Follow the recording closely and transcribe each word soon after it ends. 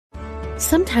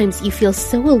Sometimes you feel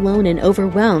so alone and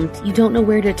overwhelmed you don't know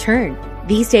where to turn.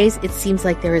 These days, it seems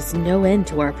like there is no end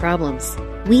to our problems.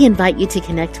 We invite you to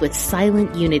connect with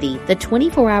Silent Unity, the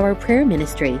 24-hour prayer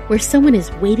ministry where someone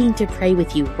is waiting to pray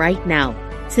with you right now.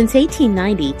 Since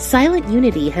 1890, Silent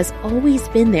Unity has always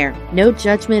been there. No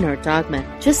judgment or dogma,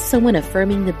 just someone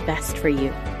affirming the best for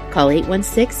you. Call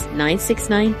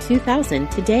 816-969-2000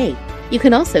 today. You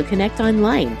can also connect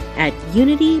online at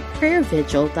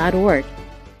unityprayervigil.org.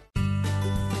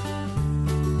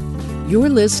 You're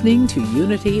listening to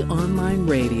Unity Online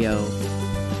Radio,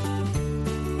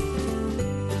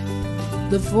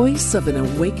 the voice of an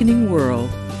awakening world.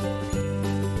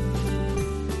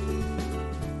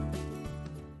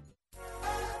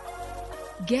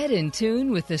 Get in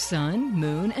tune with the sun,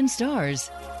 moon, and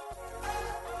stars.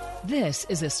 This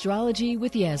is Astrology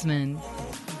with Yasmin.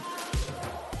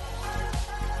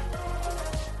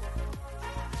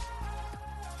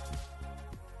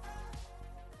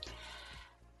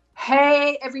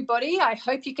 Hey everybody, I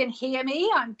hope you can hear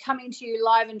me. I'm coming to you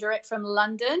live and direct from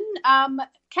London.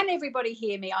 Can everybody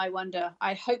hear me, I wonder?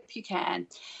 I hope you can.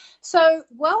 So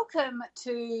welcome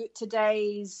to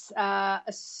today's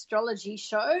astrology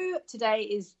show. Today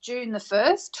is June the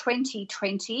 1st,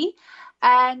 2020,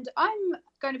 and I'm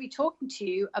going to be talking to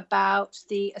you about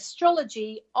the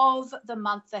astrology of the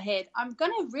month ahead. I'm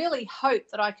going to really hope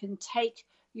that I can take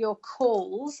your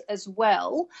calls as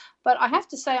well, but I have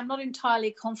to say I'm not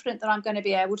entirely confident that I'm going to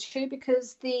be able to,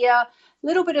 because the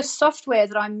little bit of software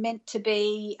that I'm meant to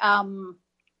be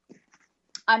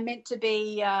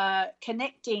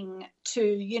connecting to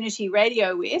Unity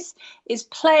Radio with is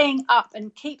playing up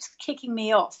and keeps kicking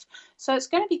me off. So it's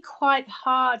going to be quite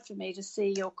hard for me to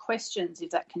see your questions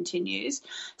if that continues.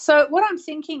 So what I'm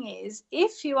thinking is,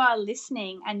 if you are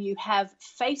listening and you have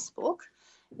Facebook,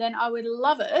 then I would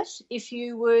love it if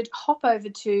you would hop over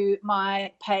to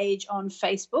my page on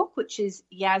Facebook, which is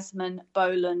Yasmin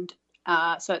Boland.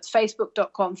 So it's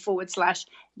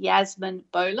facebook.com/Yasmin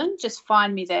Boland. Just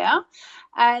find me there.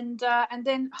 And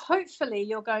then hopefully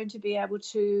you're going to be able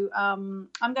to, I'm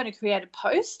going to create a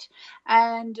post,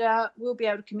 and we'll be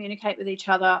able to communicate with each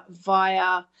other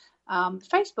via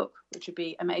Facebook, which would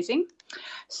be amazing.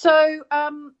 So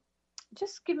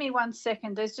just give me 1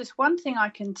 second. There's just one thing I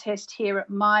can test here at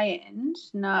my end.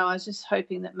 No, I was just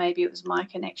hoping that maybe it was my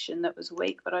connection that was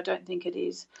weak, but I don't think it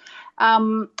is.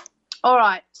 All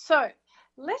right. So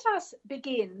let us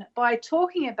begin by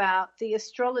talking about the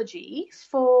astrology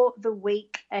for the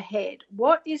week ahead.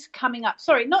 What is coming up?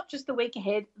 Sorry, not just the week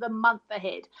ahead, the month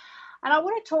ahead. And I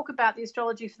want to talk about the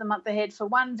astrology for the month ahead for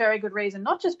one very good reason,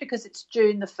 not just because it's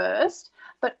June the 1st,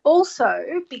 but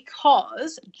also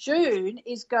because June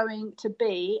is going to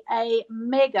be a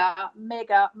mega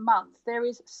month. There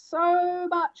is so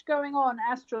much going on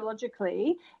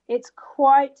astrologically. It's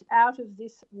quite out of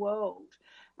this world.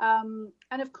 And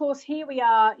of course, here we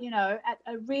are, at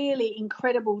a really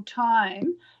incredible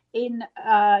time in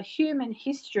human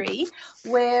history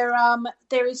where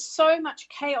there is so much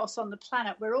chaos on the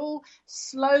planet. We're all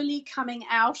slowly coming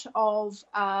out of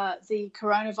the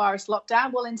coronavirus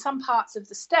lockdown. Well, in some parts of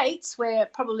the States, where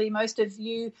probably most of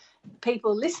you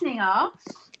people listening are,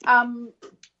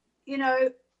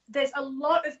 there's a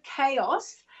lot of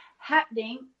chaos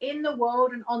happening in the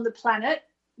world and on the planet.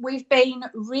 We've been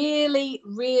really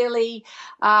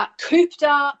cooped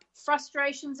up.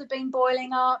 Frustrations have been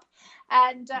boiling up.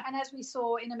 And as we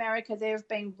saw in America, there have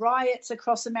been riots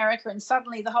across America, and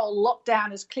suddenly the whole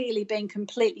lockdown has clearly been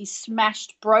completely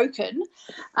smashed, broken.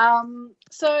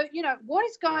 So, what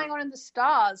is going on in the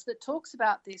stars that talks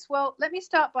about this? Well, let me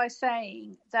start by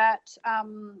saying that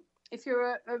if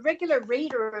you're a regular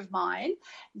reader of mine,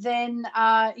 then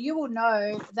you will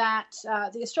know that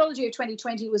the astrology of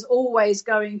 2020 was always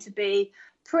going to be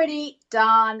pretty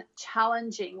darn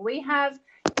challenging. We have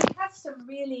some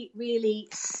really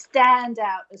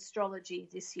standout astrology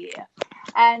this year,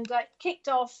 and kicked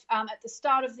off at the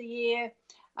start of the year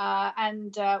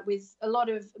with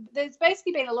there's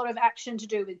basically been a lot of action to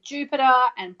do with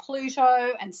Jupiter and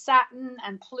Pluto and Saturn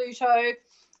and Pluto.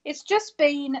 It's just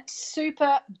been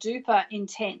super duper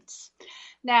intense.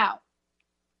 Now,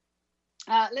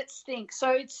 let's think.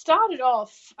 So it started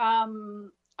off,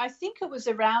 I think it was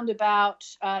around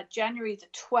about January the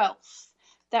 12th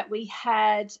that we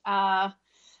had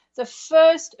the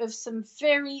first of some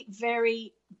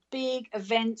very big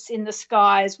events in the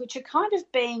skies, which are kind of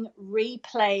being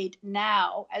replayed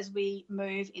now as we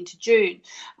move into June.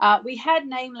 We had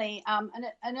namely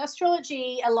an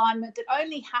astrology alignment that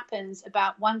only happens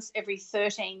about once every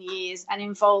 13 years and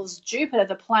involves Jupiter,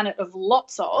 the planet of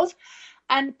lots of,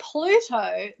 And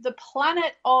Pluto, the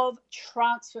planet of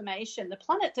transformation, the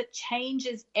planet that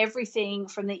changes everything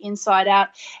from the inside out,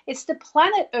 it's the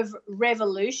planet of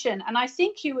revolution. And I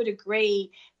think you would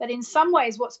agree that in some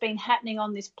ways what's been happening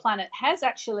on this planet has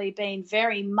actually been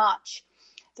very much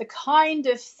the kind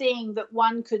of thing that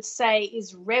one could say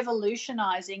is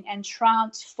revolutionizing and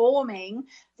transforming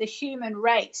the human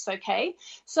race, okay?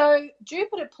 So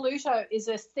Jupiter-Pluto is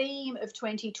a theme of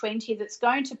 2020 that's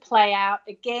going to play out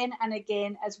again and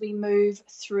again as we move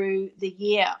through the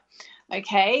year,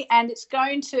 okay? And it's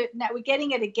going to, now we're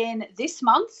getting it again this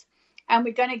month, and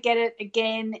we're going to get it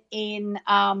again in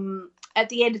at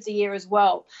the end of the year as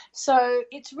well. So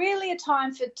it's really a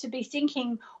time to be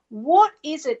thinking, what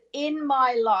is it in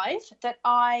my life that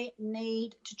I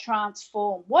need to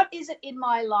transform? What is it in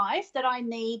my life that I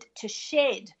need to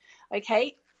shed?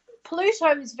 Okay,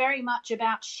 Pluto is very much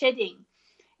about shedding.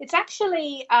 It's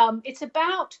actually, it's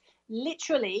about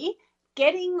literally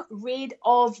getting rid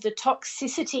of the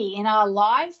toxicity in our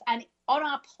life and on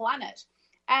our planet.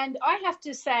 And I have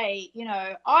to say, you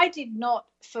know, I did not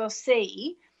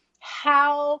foresee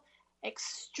how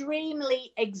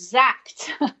extremely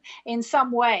exact in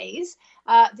some ways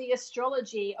the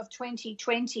astrology of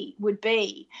 2020 would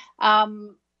be.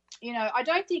 You know, I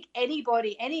don't think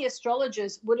any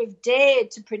astrologers would have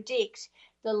dared to predict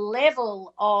the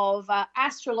level of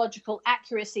astrological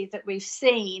accuracy that we've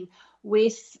seen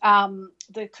with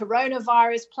the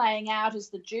coronavirus playing out as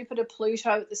the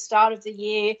Jupiter-Pluto at the start of the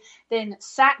year, then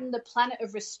Saturn, the planet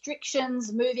of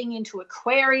restrictions, moving into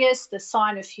Aquarius, the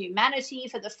sign of humanity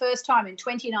for the first time in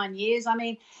 29 years. I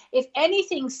mean, if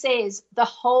anything says the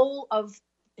whole of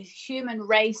the human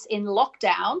race in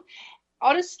lockdown,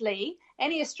 honestly,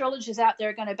 any astrologers out there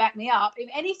are going to back me up. If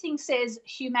anything says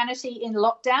humanity in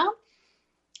lockdown,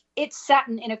 it's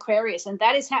Saturn in Aquarius, and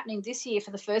that is happening this year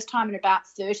for the first time in about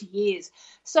 30 years.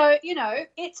 So, you know,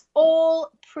 it's all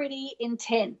pretty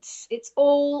intense. It's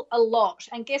all a lot.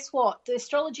 And guess what? The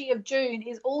astrology of June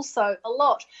is also a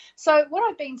lot. So what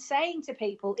I've been saying to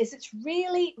people is it's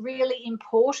really, really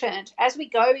important as we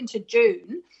go into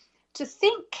June to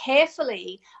think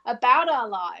carefully about our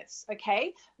lives,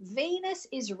 okay? Venus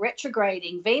is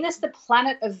retrograding. Venus, the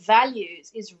planet of values,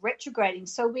 is retrograding.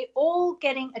 So we're all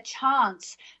getting a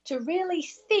chance to really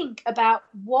think about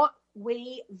what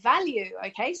we value,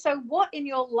 okay? So what in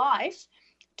your life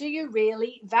do you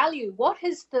really value? What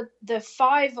has the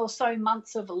 5 or so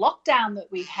months of lockdown that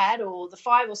we've had, or the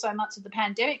 5 or so months of the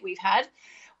pandemic we've had,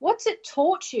 what's it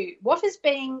taught you? What has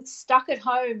been stuck at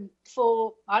home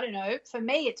for, I don't know, for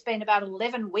me, it's been about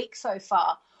 11 weeks so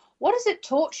far. What has it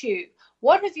taught you?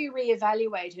 What have you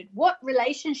reevaluated? What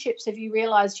relationships have you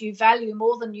realized you value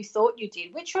more than you thought you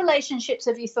did? Which relationships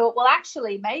have you thought, well,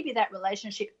 actually, maybe that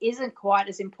relationship isn't quite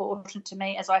as important to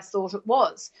me as I thought it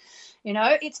was? You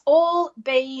know, it's all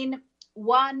been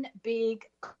one big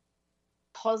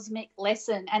cosmic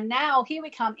lesson. And now here we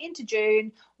come into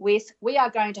June with, we are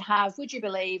going to have, would you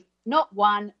believe, not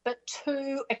one, but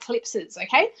 2 eclipses,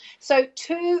 okay? So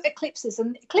 2 eclipses,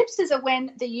 and eclipses are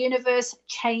when the universe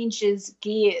changes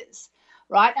gears,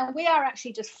 right? And we are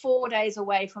actually just 4 days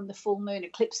away from the full moon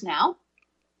eclipse now.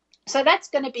 So that's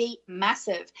going to be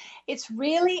massive. It's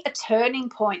really a turning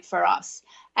point for us.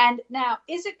 And now,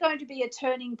 is it going to be a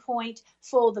turning point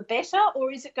for the better,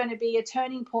 or is it going to be a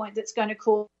turning point that's going to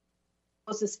cause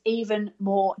us even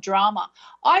more drama?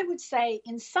 I would say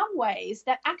in some ways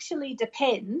that actually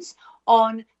depends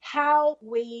on how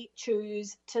we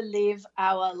choose to live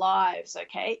our lives,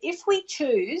 okay? If we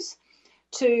choose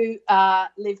to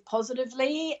live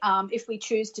positively, if we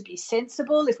choose to be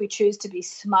sensible, if we choose to be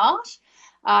smart,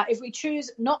 if we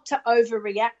choose not to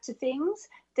overreact to things,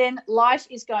 then life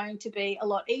is going to be a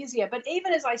lot easier. But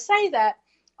even as I say that,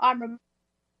 I'm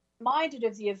reminded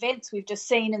of the events we've just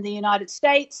seen in the United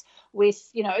States with,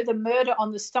 you know, the murder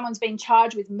on someone's been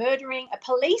charged with murdering a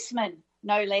policeman,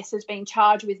 no less, has been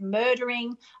charged with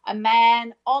murdering a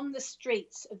man on the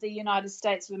streets of the United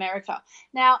States of America.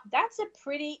 Now, that's a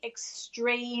pretty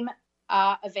extreme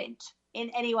event in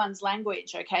anyone's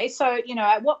language, okay? So, you know,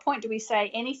 at what point do we say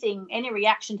any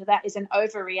reaction to that is an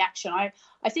overreaction?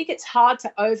 I think it's hard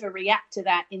to overreact to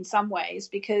that in some ways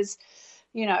because,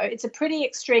 you know, it's a pretty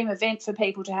extreme event for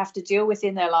people to have to deal with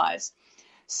in their lives.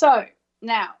 So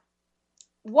now,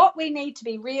 what we need to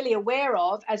be really aware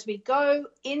of as we go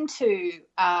into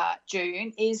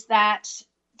June is that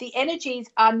the energies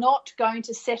are not going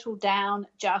to settle down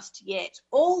just yet.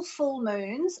 All full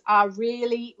moons are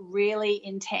really, really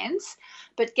intense.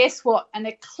 But guess what? An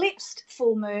eclipsed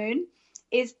full moon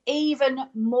is even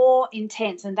more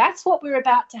intense. And that's what we're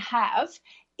about to have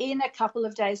in a couple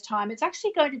of days' time. It's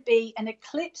actually going to be an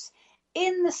eclipse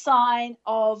in the sign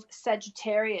of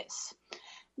Sagittarius.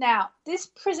 Now, this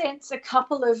presents a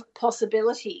couple of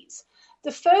possibilities.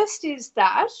 The first is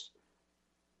that,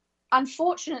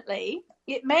 unfortunately,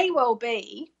 it may well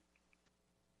be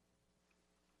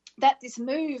that this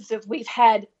move that we've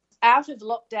had out of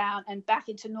lockdown and back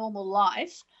into normal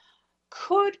life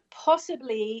could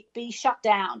possibly be shut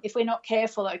down if we're not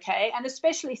careful, okay? And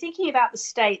especially thinking about the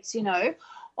States, you know,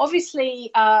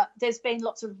 obviously there's been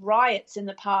lots of riots in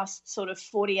the past sort of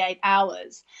 48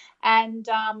 hours. And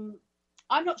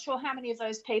I'm not sure how many of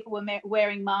those people were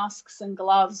wearing masks and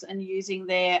gloves and using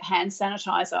their hand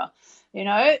sanitizer. You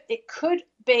know, it could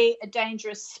be a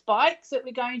dangerous spike that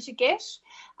we're going to get.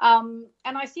 And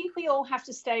I think we all have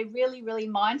to stay really, really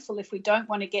mindful if we don't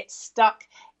want to get stuck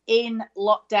in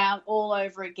lockdown all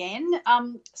over again.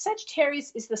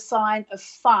 Sagittarius is the sign of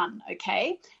fun,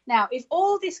 okay? Now, if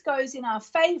all this goes in our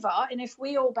favor and if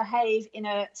we all behave in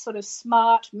a sort of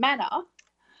smart manner,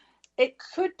 it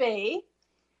could be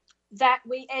that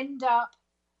we end up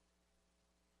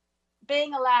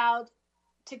being allowed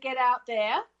to get out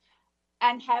there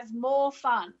and have more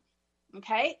fun,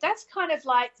 okay? That's kind of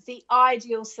like the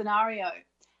ideal scenario.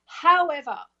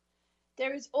 However,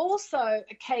 there is also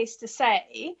a case to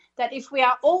say that if we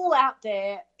are all out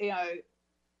there, you know,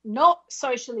 not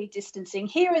socially distancing,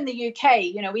 here in the UK,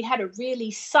 you know, we had a really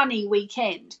sunny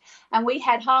weekend and we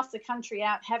had half the country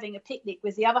out having a picnic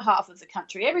with the other half of the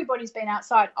country. Everybody's been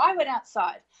outside. I went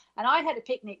outside and I had a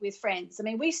picnic with friends. I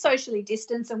mean, we socially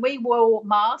distanced and we wore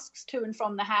masks to and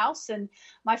from the house, and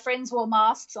my friends wore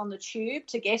masks on the tube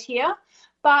to get here.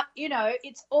 But, you know,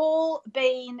 it's all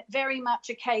been very much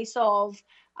a case of,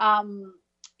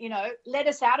 you know, let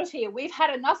us out of here. We've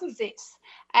had enough of this.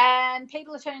 And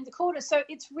people are turning the corner. So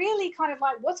it's really kind of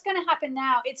like, what's going to happen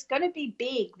now? It's going to be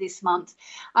big this month.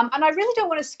 And I really don't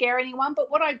want to scare anyone,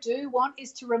 but what I do want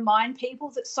is to remind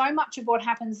people that so much of what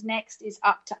happens next is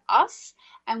up to us,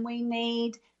 and we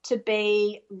need to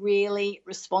be really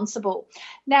responsible.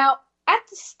 Now, at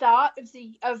the start of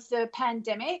the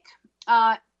pandemic,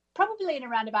 probably in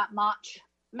around about March,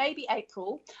 maybe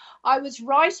April, I was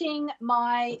writing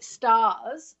my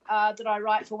stars that I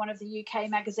write for one of the UK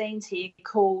magazines here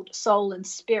called Soul and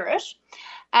Spirit.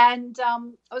 And I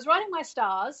was writing my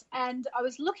stars and I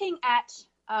was looking at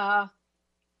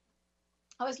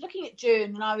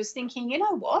June, and I was thinking, you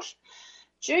know what?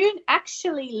 June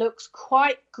actually looks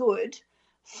quite good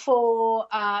for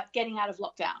getting out of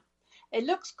lockdown. It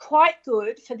looks quite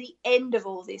good for the end of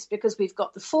all this because we've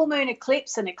got the full moon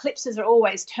eclipse, and eclipses are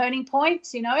always turning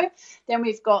points, you know. Then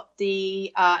we've got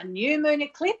the new moon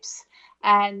eclipse,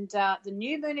 and the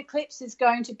new moon eclipse is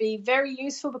going to be very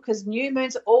useful because new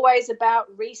moons are always about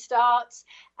restarts,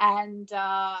 and,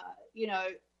 you know,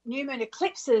 new moon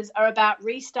eclipses are about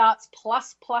restarts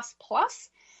plus.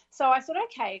 So I thought,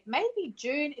 okay, maybe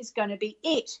June is going to be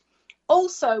it.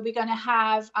 Also, we're going to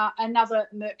have another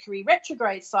Mercury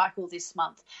retrograde cycle this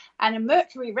month. And a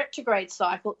Mercury retrograde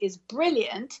cycle is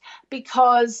brilliant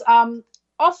because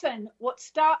often what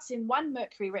starts in one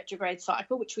Mercury retrograde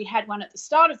cycle, which we had one at the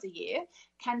start of the year,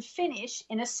 can finish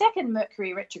in a second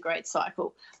Mercury retrograde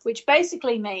cycle, which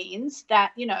basically means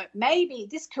that, you know, maybe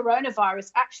this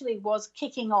coronavirus actually was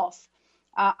kicking off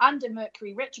under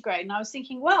Mercury retrograde. And I was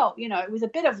thinking, well, you know, with a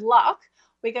bit of luck,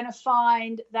 we're going to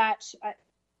find that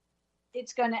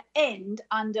it's going to end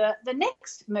under the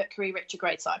next Mercury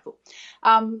retrograde cycle.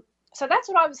 So that's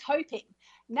what I was hoping.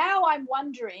 Now I'm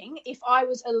wondering if I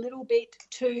was a little bit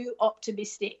too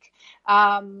optimistic.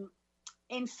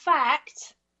 In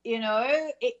fact, you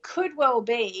know, it could well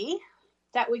be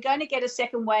that we're going to get a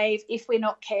second wave if we're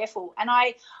not careful. And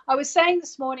I was saying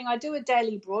this morning, I do a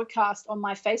daily broadcast on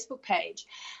my Facebook page,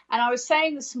 and I was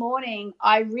saying this morning,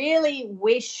 I really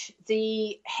wish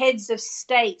the heads of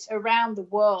state around the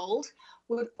world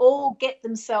would all get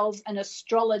themselves an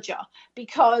astrologer,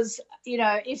 because, you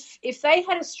know, if they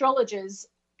had astrologers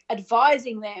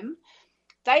advising them,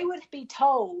 they would be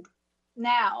told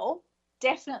now,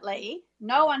 definitely,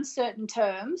 no uncertain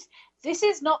terms, this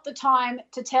is not the time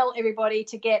to tell everybody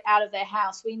to get out of their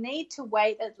house. We need to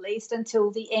wait at least until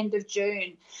the end of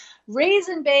June.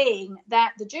 Reason being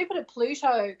that the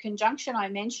Jupiter-Pluto conjunction I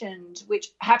mentioned,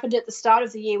 which happened at the start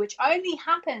of the year, which only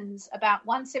happens about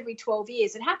once every 12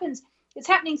 years. It's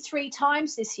happening 3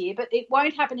 times this year, but it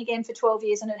won't happen again for 12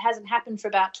 years, and it hasn't happened for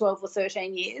about 12 or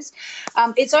 13 years.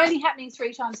 It's only happening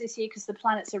 3 times this year because the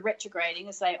planets are retrograding,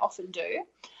 as they often do.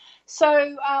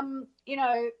 So, you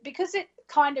know, because it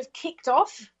kind of kicked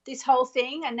off this whole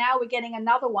thing and now we're getting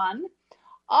another one,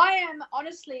 I am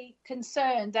honestly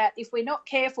concerned that if we're not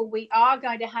careful, we are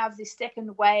going to have this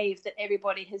second wave that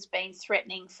everybody has been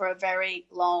threatening for a very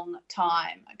long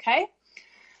time, okay?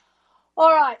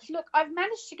 All right. Look, I've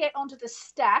managed to get onto the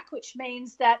stack, which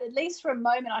means that at least for a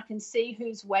moment I can see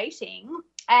who's waiting.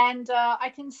 And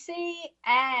I can see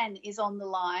Anne is on the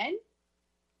line.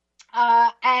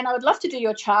 And I would love to do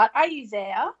your chart. Are you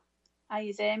there? Are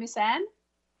you there, Miss Anne?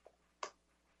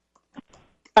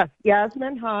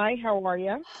 Yasmin, hi. How are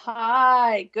you?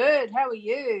 Hi. Good. How are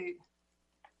you?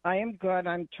 I am good.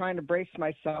 I'm trying to brace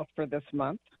myself for this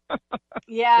month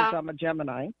Yeah. because I'm a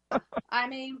Gemini. I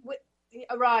mean,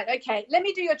 right. Okay. Let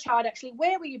me do your chart, actually.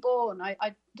 Where were you born?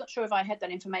 I'm not sure if I had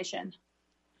that information.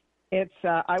 It's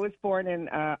I was born in,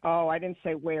 I didn't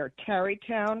say where,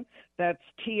 Tarrytown. That's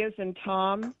T as in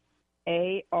Tom,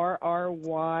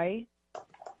 ARRYTOWN.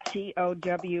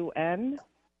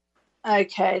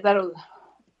 Okay. That'll.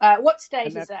 What state And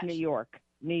is that? that's New York.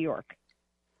 New York.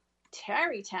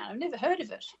 Tarrytown. I've never heard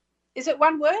of it. Is it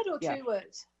one word or Yes. two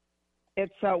words?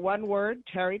 It's one word,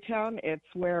 Tarrytown. It's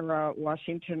where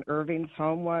Washington Irving's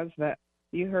home was. That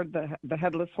you heard the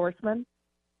Headless Horseman,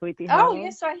 Sleepy Hollow? Oh,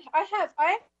 yes, I have.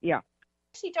 I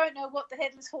actually don't know what the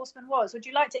Headless Horseman was. Would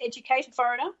you like to educate a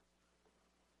foreigner?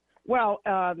 Well,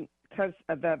 because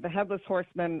the Headless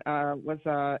Horseman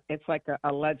it's like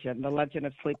a legend, the legend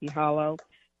of Sleepy Hollow,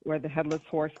 where the Headless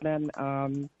Horseman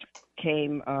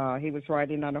came. He was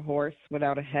riding on a horse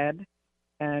without a head,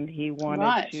 and he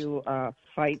wanted to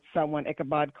fight someone,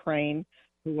 Ichabod Crane,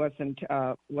 who was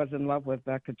in love with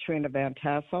Katrina Van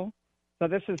Tassel. So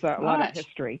this is a lot of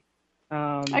history.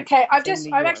 Okay, I've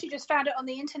actually just found it on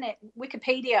the internet,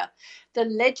 Wikipedia, the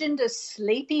legend of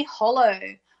Sleepy Hollow.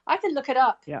 I can look it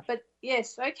up. Yes. But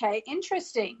yes, okay,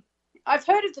 interesting. I've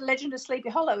heard of the legend of Sleepy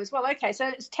Hollow as well. Okay, so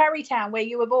it's Tarrytown where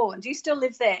you were born. Do you still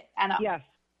live there, Anna? Yes,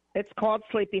 it's called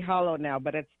Sleepy Hollow now,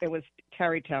 but it was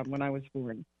Tarrytown when I was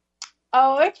born.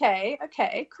 Oh, okay,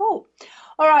 cool.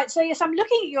 All right, so yes, I'm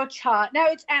looking at your chart. Now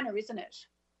it's Anna, isn't it?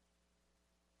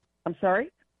 I'm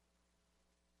sorry?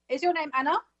 Is your name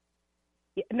Anna?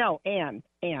 No, Anne,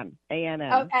 A-N-N.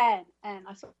 Oh, Anne.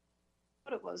 I thought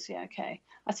it was, yeah, okay.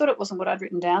 I thought it wasn't what I'd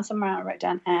written down. Somewhere I wrote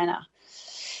down Anna.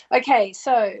 Okay,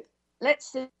 so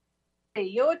let's see.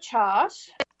 Your chart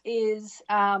is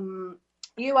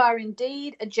you are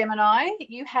indeed a Gemini.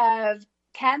 You have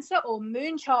Cancer or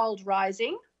Moonchild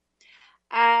rising,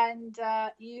 and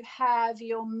you have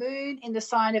your moon in the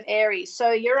sign of Aries.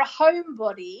 So you're a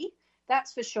homebody,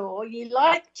 that's for sure. You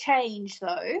like change,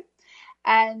 though,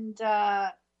 and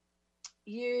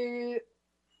you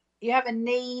have a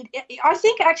need. I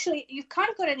think actually you've kind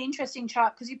of got an interesting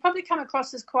chart because you probably come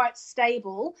across as quite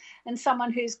stable and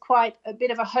someone who's quite a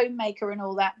bit of a homemaker and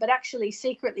all that, but actually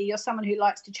secretly you're someone who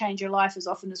likes to change your life as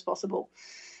often as possible.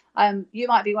 You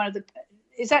might be one of the.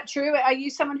 Is that true? Are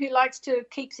you someone who likes to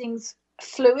keep things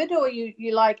fluid, or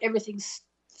you like everything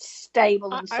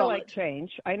stable and solid? I like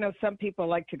change. I know some people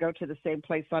like to go to the same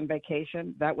place on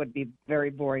vacation. That would be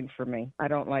very boring for me. I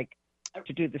don't like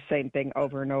to do the same thing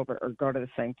over and over or go to the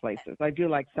same places. I do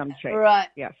like some change. Right.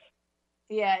 Yes.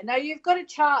 Yeah. Now you've got a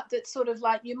chart that's sort of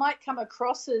like you might come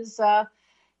across as,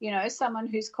 someone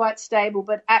who's quite stable,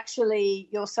 but actually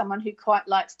you're someone who quite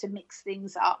likes to mix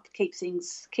things up, keep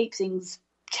things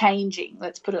changing.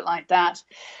 Let's put it like that.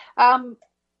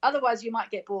 Otherwise, you might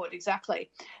get bored. Exactly.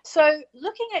 So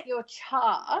looking at your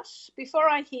chart, before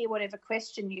I hear whatever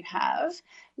question you have,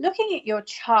 looking at your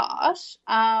chart,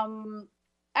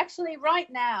 actually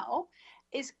right now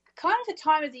is kind of a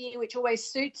time of the year which always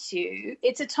suits you.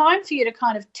 It's a time for you to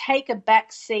kind of take a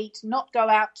back seat, not go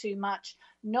out too much,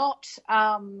 well,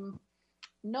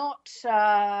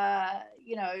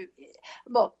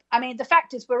 I mean, the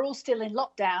fact is we're all still in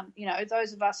lockdown,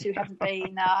 those of us who haven't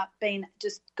been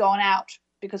just gone out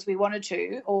because we wanted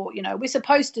to, or, we're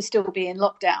supposed to still be in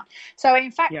lockdown. So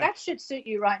in fact, that should suit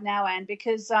you right now, Anne,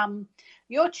 because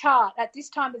your chart at this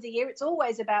time of the year, it's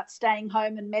always about staying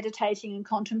home and meditating and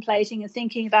contemplating and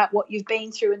thinking about what you've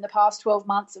been through in the past 12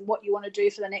 months and what you want to do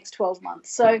for the next 12 months.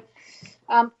 So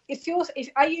are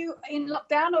you in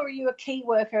lockdown, or are you a key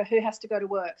worker who has to go to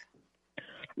work?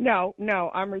 No,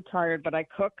 I'm retired, but I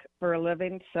cook for a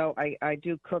living. So I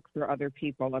do cook for other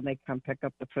people and they come pick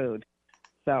up the food.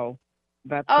 So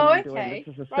that's what I'm doing.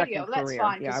 This is a second that's career.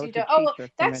 fine. Yeah,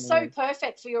 that's so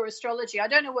perfect for your astrology. I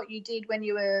don't know what you did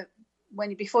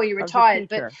before you retired,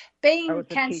 but being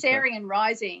Cancerian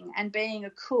rising and being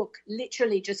a cook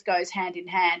literally just goes hand in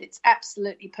hand. It's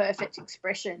absolutely perfect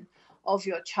expression of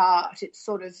your chart. It's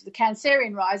sort of the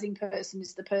Cancerian rising person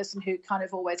is the person who kind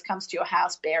of always comes to your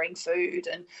house bearing food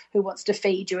and who wants to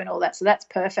feed you and all that. So that's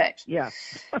perfect. Yeah.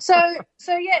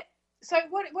 So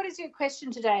what is your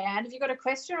question today, Anne? Have you got a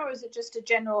question, or is it just a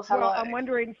general hello? Well, I'm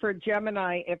wondering for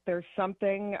Gemini if there's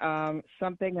something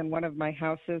in one of my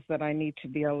houses that I need to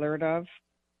be alert of.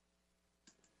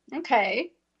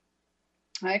 Okay.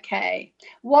 Okay.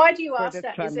 Why do you for ask this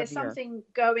that? time Is there of year. something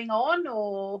going on,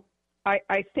 or?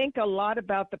 I think a lot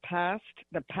about the past.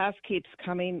 The past keeps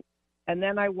coming, and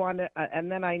then I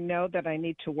know that I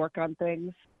need to work on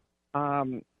things.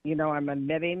 I'm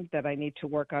admitting that I need to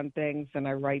work on things, and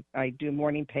I do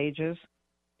morning pages.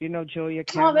 Do you know Julia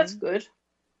Cameron? Oh, that's good.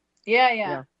 Yeah.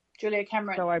 Yeah. Julia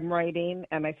Cameron. So I'm writing,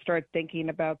 and I start thinking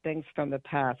about things from the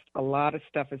past. A lot of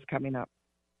stuff is coming up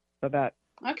for that.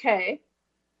 Okay.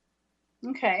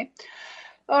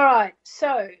 All right.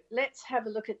 So let's have a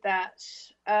look at that.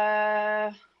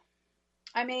 I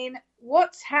mean,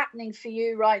 what's happening for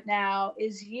you right now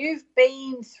is you've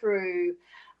been through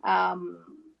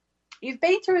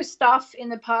stuff in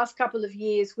the past couple of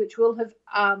years which will have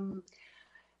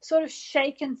sort of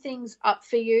shaken things up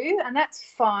for you, and that's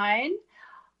fine.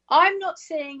 I'm not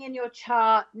seeing in your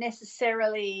chart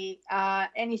necessarily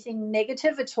anything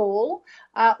negative at all.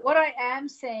 What I am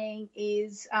seeing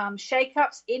is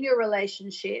shake-ups in your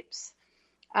relationships,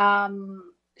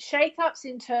 shake-ups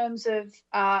in terms of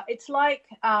it's like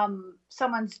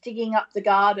someone's digging up the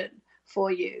garden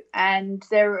for you, and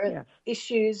there are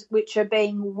issues which are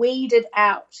being weeded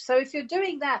out. So if you're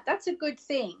doing that, that's a good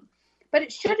thing, but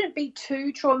it shouldn't be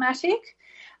too traumatic.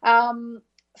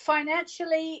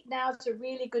 Financially, now's a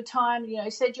really good time.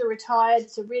 You said you're retired.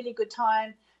 It's a really good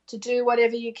time to do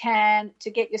whatever you can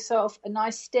to get yourself a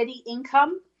nice steady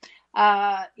income.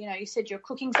 You said you're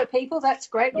cooking for people. That's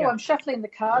great. Yeah. Oh, I'm shuffling the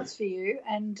cards for you,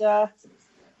 and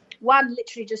one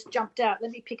literally just jumped out.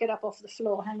 Let me pick it up off the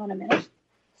floor. Hang on a minute.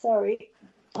 Sorry.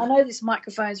 I know this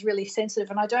microphone is really sensitive,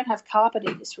 and I don't have carpet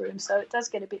in this room, so it does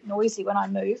get a bit noisy when I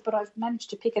move, but I've managed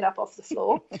to pick it up off the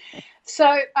floor.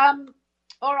 So,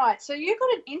 all right. So you've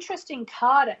got an interesting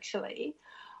card, actually.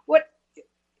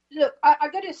 I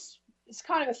got to. It's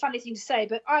kind of a funny thing to say,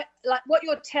 but I like what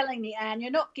you're telling me, Anne. You're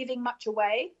not giving much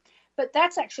away, but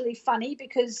that's actually funny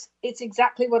because it's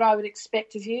exactly what I would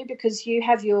expect of you, because you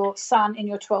have your sun in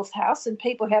your 12th house, and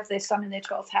people who have their sun in their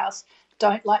 12th house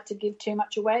don't like to give too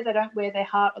much away. They don't wear their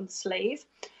heart on the sleeve.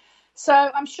 So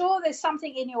I'm sure there's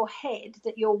something in your head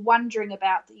that you're wondering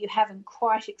about that you haven't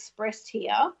quite expressed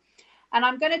here. And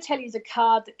I'm going to tell you the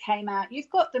card that came out. You've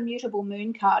got the Mutable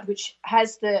Moon card, which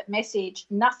has the message,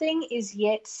 nothing is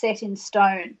yet set in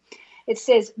stone. It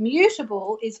says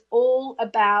mutable is all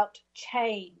about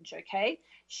change, okay?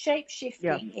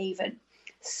 Shape-shifting even.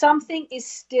 Something is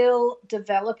still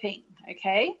developing,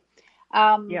 okay?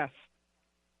 Yes.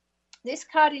 This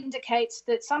card indicates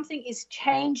that something is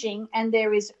changing and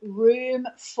there is room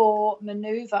for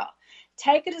maneuver.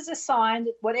 Take it as a sign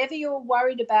that whatever you're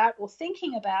worried about or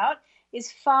thinking about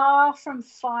is far from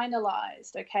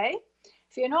finalized, okay?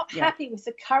 If you're not happy with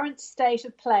the current state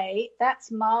of play,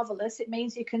 that's marvelous. It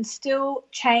means you can still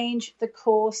change the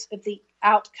course of the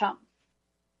outcome.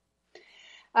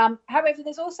 However,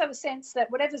 there's also a sense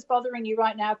that whatever's bothering you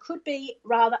right now could be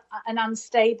rather an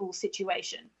unstable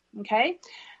situation, okay?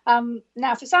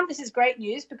 Now, for some, this is great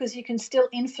news because you can still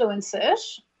influence it.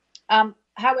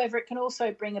 However, it can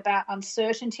also bring about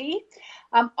uncertainty.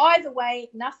 Either way,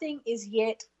 nothing is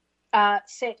yet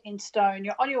set in stone.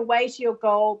 You're on your way to your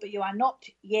goal, but you are not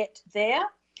yet there.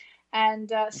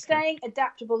 And staying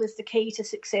adaptable is the key to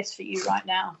success for you right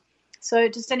now. So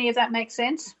does any of that make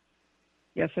sense?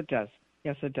 Yes, it does.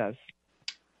 Yes, it does.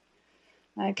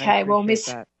 Okay, well,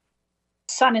 Miss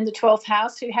Sun in the 12th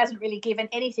house, who hasn't really given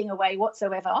anything away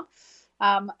whatsoever,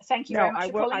 thank you very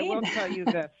much for calling in. I will tell you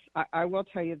this. I will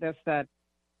tell you this, that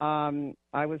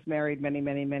I was married many,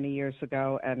 many, many years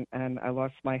ago, and I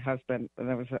lost my husband, and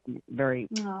there was a very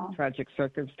tragic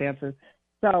circumstances.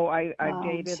 So I've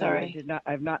dated, and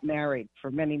I've not married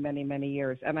for many, many, many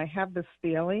years. And I have this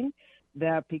feeling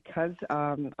that because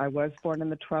I was born in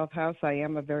the 12th house, I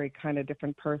am a very kind of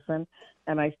different person.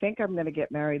 And I think I'm going to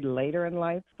get married later in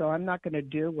life, so I'm not going to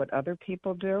do what other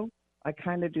people do. I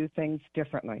kind of do things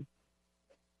differently.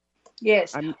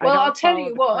 Yes. I'll tell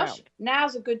you what,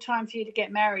 now's a good time for you to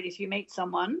get married if you meet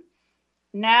someone.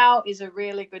 Now is a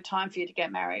really good time for you to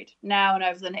get married, now and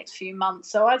over the next few months.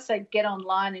 So I'd say get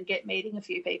online and get meeting a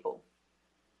few people.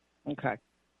 Okay.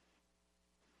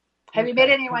 Have you met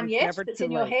anyone yet that's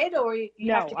in your head, or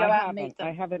you have to go out and meet them?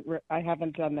 I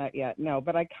haven't done that yet, no.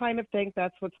 But I kind of think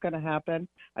that's what's going to happen.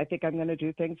 I think I'm going to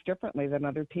do things differently than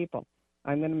other people.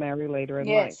 I'm going to marry later in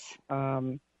life.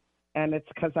 And it's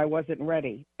because I wasn't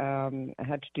ready. I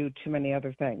had to do too many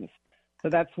other things. So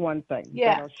that's one thing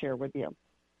that I'll share with you.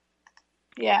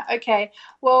 Yeah, okay.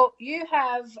 Well, you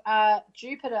have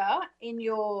Jupiter in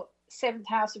your 7th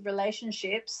house of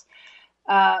relationships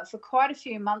for quite a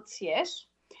few months yet,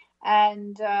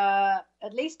 and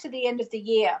at least to the end of the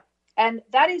year. And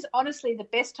that is honestly the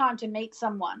best time to meet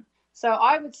someone. So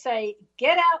I would say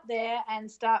get out there and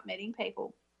start meeting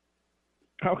people.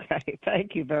 Okay,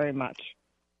 thank you very much.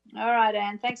 All right,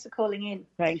 Anne. Thanks for calling in.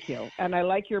 Thank you. And I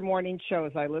like your morning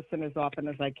shows. I listen as often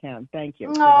as I can. Thank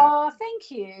you. Oh,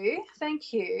 thank you.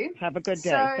 Thank you. Have a good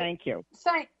day. Thank you.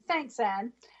 Thanks,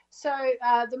 Anne. So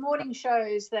the morning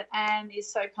shows that Anne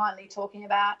is so kindly talking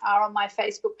about are on my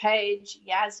Facebook page,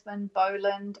 Yasmin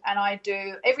Boland, and I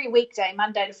do every weekday,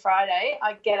 Monday to Friday.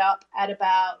 I get up at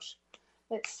about,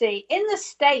 let's see, in the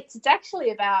States, it's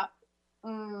actually about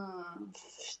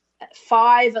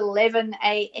 5:11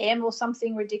 a.m. or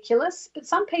something ridiculous. But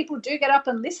some people do get up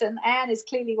and listen. Anne is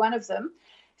clearly one of them.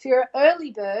 If you're an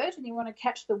early bird and you want to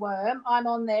catch the worm, I'm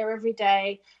on there every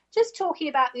day just talking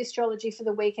about the astrology for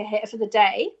the week ahead, for the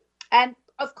day. And,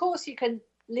 of course, you can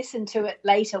listen to it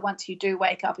later once you do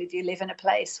wake up if you live in a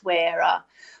place where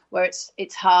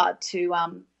it's hard to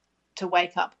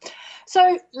wake up.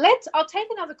 So I'll take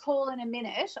another call in a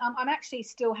minute. I'm actually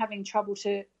still having trouble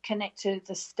to connect to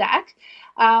the stack.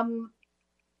 But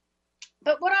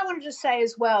what I wanted to say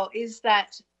as well is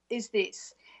this,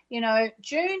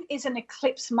 June is an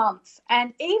eclipse month.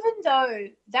 And even though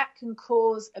that can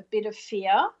cause a bit of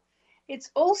fear,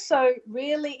 it's also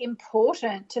really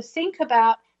important to think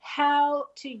about how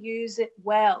to use it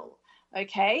well,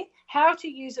 okay? How to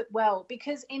use it well,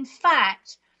 because in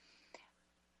fact,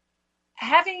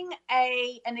 having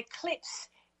an eclipse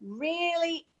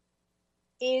really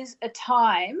is a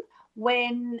time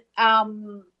when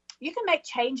you can make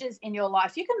changes in your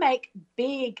life. You can make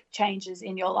big changes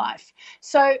in your life.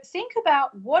 So think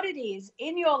about what it is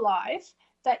in your life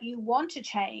that you want to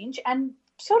change and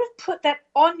sort of put that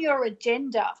on your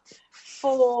agenda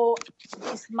for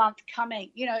this month coming.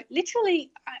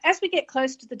 Literally, as we get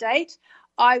close to the date,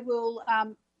 I will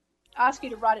ask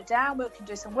you to write it down. We can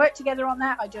do some work together on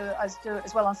that. I do it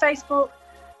as well on Facebook.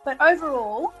 But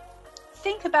overall,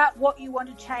 think about what you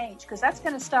want to change, because that's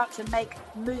going to start to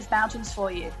move mountains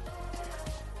for you.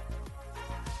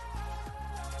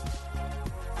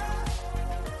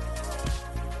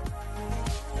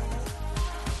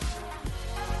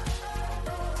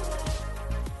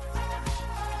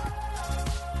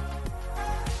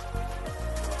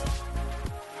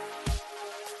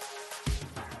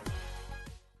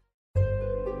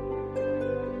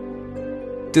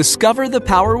 Discover the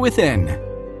power within.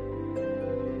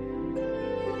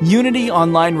 Unity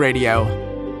Online Radio.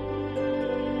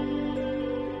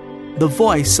 The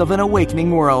voice of an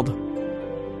awakening world.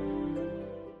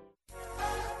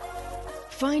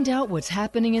 Find out what's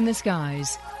happening in the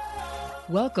skies.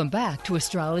 Welcome back to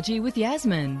Astrology with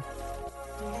Yasmin.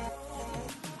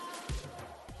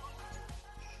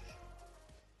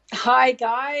 Hi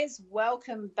guys,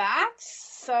 welcome back.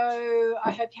 So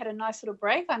I hope you had a nice little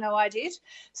break. I know I did.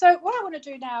 So what I want to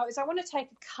do now is I want to take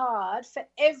a card for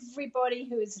everybody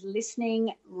who is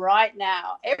listening right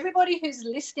now. Everybody who's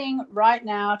listening right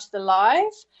now to the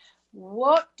live,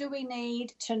 what do we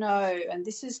need to know? And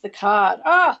this is the card.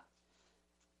 I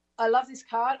love this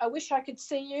card. I wish I could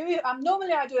see you.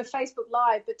 Normally I do a Facebook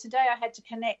Live, but today I had to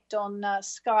connect on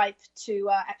Skype to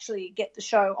actually get the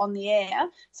show on the air,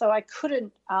 so I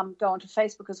couldn't go onto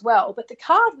Facebook as well. But the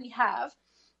card we have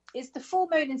is the full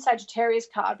moon in Sagittarius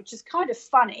card, which is kind of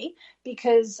funny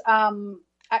because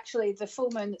actually the full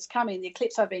moon that's coming, the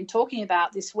eclipse I've been talking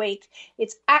about this week,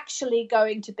 it's actually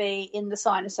going to be in the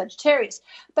sign of Sagittarius.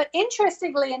 But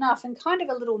interestingly enough, and kind of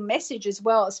a little message as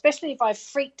well, especially if I've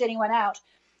freaked anyone out,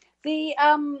 the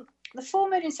full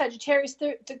moon in Sagittarius,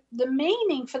 the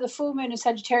meaning for the full moon in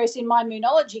Sagittarius in my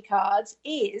Moonology cards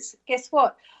is, guess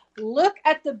what? Look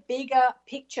at the bigger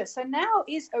picture. So now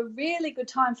is a really good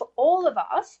time for all of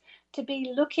us to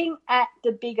be looking at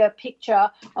the bigger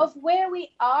picture of where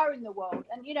we are in the world.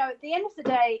 And, at the end of the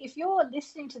day, if you're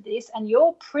listening to this and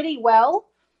you're pretty well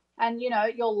and,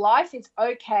 your life is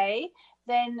okay,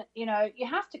 then, you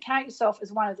have to count yourself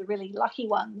as one of the really lucky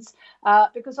ones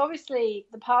because obviously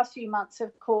the past few months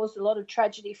have caused a lot of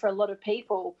tragedy for a lot of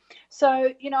people. So,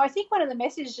 I think one of the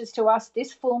messages to us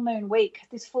this full moon week,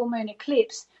 this full moon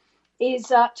eclipse,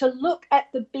 is to look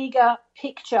at the bigger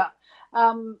picture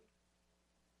and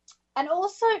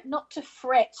also not to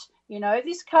fret.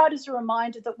 This card is a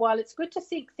reminder that while it's good to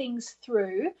think things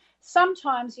through,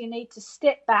 sometimes you need to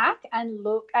step back and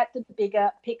look at the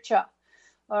bigger picture.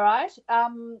 All right.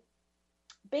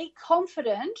 Be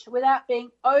confident without being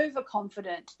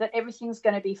overconfident that everything's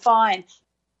going to be fine.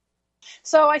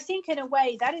 So I think in a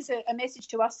way that is a message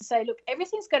to us to say, look,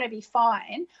 everything's going to be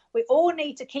fine. We all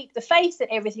need to keep the faith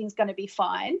that everything's going to be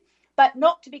fine. but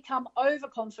not to become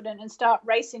overconfident and start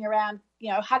racing around,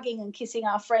 hugging and kissing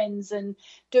our friends and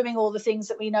doing all the things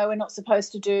that we know we're not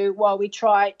supposed to do while we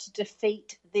try to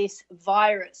defeat this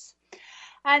virus.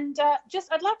 And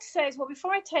I'd like to say as well,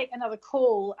 before I take another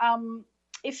call,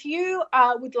 if you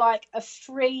would like a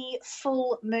free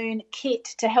full moon kit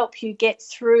to help you get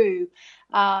through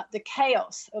the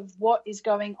chaos of what is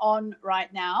going on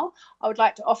right now, I would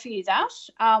like to offer you that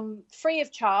free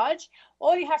of charge.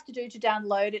 All you have to do to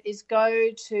download it is go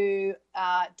to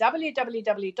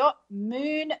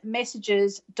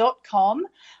www.moonmessages.com,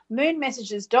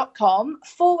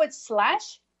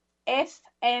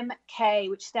 moonmessages.com/FMK,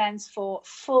 which stands for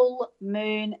Full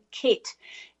Moon Kit.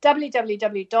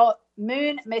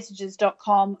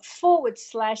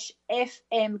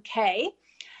 www.moonmessages.com/FMK,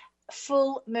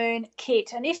 Full Moon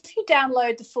Kit. And if you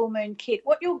download the Full Moon Kit,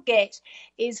 what you'll get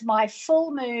is my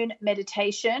full moon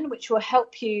meditation, which will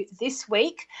help you this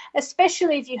week,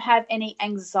 especially if you have any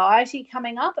anxiety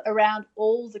coming up around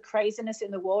all the craziness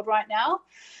in the world right now.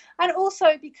 And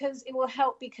also because it will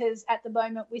help, because at the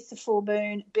moment with the full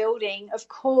moon building, of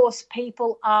course,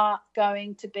 people are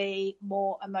going to be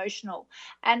more emotional.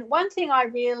 And one thing I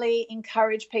really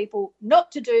encourage people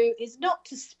not to do is not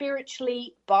to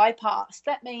spiritually bypass.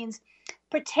 That means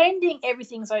pretending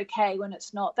everything's okay when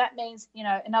it's not. That means,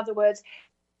 in other words,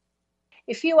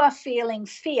 if you are feeling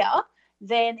fear,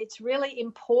 then it's really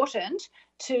important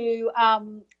to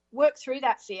work through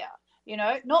that fear,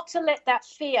 not to let that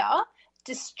fear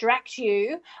distract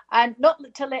you and not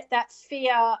to let that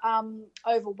fear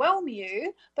overwhelm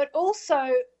you, but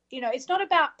also, it's not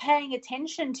about paying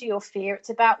attention to your fear.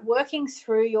 It's about working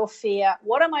through your fear.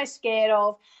 What am I scared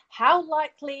of? How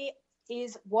likely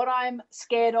is what I'm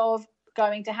scared of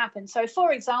going to happen? So,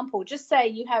 for example, just say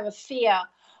you have a fear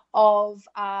of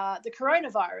the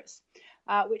coronavirus,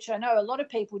 which I know a lot of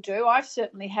people do. I've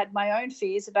certainly had my own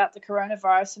fears about the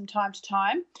coronavirus from time to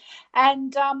time.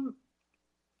 And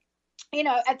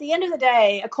at the end of the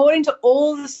day, according to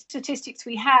all the statistics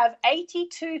we have,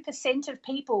 82% of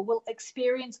people will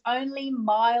experience only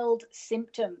mild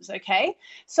symptoms, okay?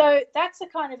 So that's a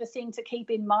kind of a thing to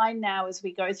keep in mind now as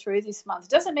we go through this month.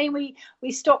 It doesn't mean we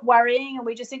stop worrying and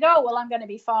we just think, oh, well, I'm going to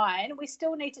be fine. We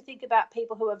still need to think about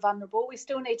people who are vulnerable. We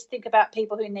still need to think about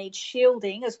people who need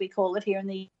shielding, as we call it here in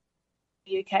the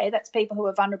UK. That's people who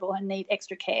are vulnerable and need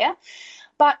extra care.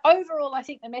 But overall, I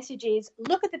think the message is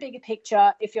look at the bigger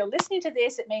picture. If you're listening to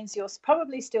this, it means you're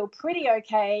probably still pretty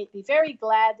okay. Be very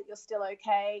glad that you're still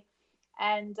okay,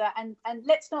 and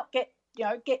let's not get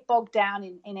bogged down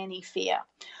in any fear.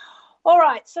 All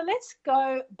right, so let's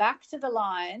go back to the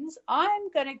lines. I'm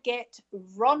going to get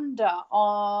Rhonda.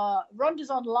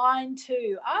 Rhonda's on line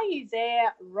 2. Are you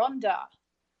there, Rhonda?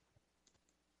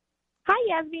 Hi,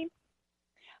 Yasmin.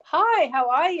 Hi, how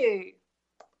are you?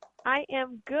 I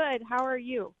am good. How are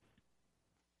you?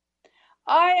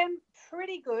 I am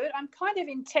pretty good. I'm kind of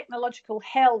in technological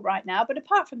hell right now, but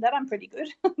apart from that, I'm pretty good.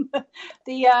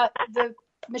 The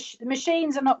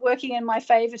machines are not working in my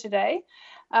favor today,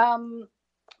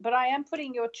 but I am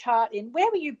putting your chart in. Where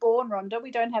were you born, Rhonda?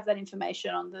 We don't have that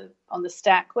information on the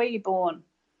stack. Where are you born?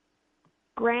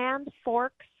 Grand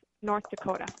Forks, North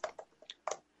Dakota.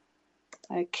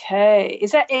 Okay.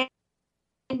 Is that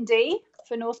ND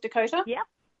for North Dakota? Yep.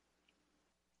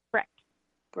 Correct.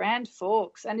 Grand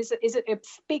Forks. And is it a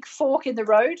big fork in the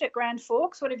road at Grand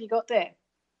Forks? What have you got there?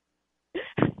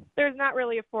 There's not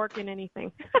really a fork in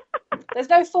anything. There's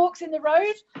no forks in the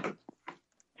road?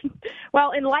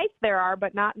 Well, in life there are,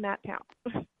 but not in that town.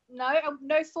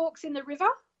 No forks in the river?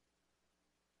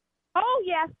 Oh,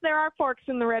 yes, there are forks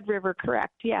in the Red River,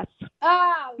 correct, yes.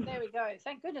 Ah, there we go.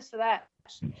 Thank goodness for that.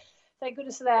 Thank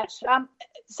goodness for that.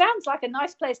 Sounds like a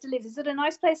nice place to live. Is it a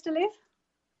nice place to live?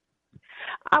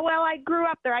 Well, I grew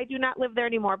up there. I do not live there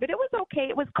anymore, but it was okay.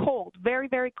 It was cold, very,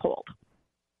 very cold.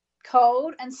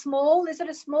 Cold and small. Is it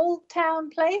a small town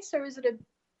place or is it a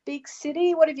big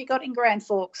city? What have you got in Grand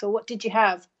Forks, or what did you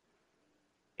have?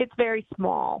 It's very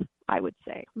small, I would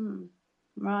say.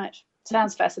 Right.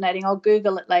 Sounds fascinating. I'll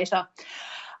Google it later.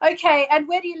 Okay, and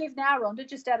where do you live now, Rhonda?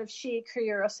 Just out of sheer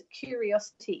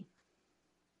curiosity.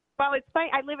 Well, it's funny.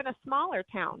 I live in a smaller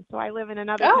town, so I live in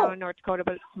another town in North Dakota,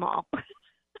 but it's small.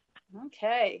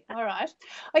 Okay, all right.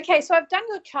 Okay, so I've done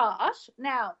your chart.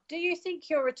 Now, do you think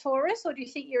you're a Taurus or do you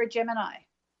think you're a Gemini?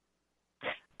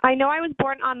 I know I was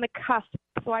born on the cusp,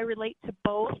 so I relate to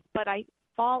both, but I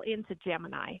fall into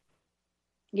Gemini.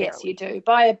 Yes, barely. you do,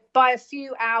 by a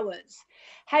few hours.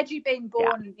 Had you been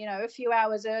born, a few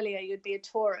hours earlier, you'd be a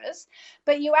Taurus.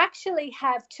 But you actually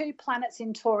have 2 planets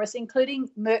in Taurus, including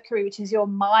Mercury, which is your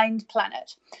mind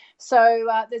planet. So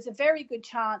there's a very good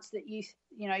chance that you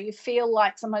feel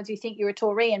like sometimes you think you're a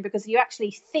Taurian because you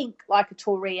actually think like a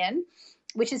Taurian,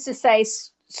 which is to say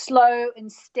slow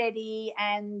and steady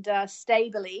and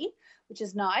stably, which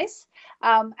is nice.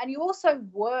 And you also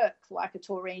work like a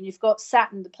Taurian. You've got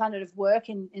Saturn, the planet of work,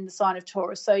 in the sign of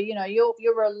Taurus. So, you're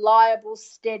a reliable,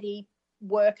 steady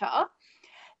worker.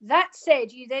 That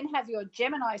said, you then have your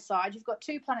Gemini side. You've got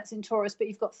 2 planets in Taurus, but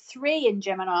you've got 3 in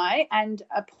Gemini and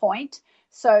a point.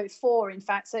 So 4, in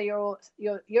fact. So you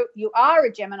are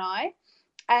a Gemini.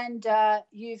 And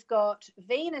you've got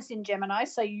Venus in Gemini,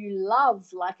 so you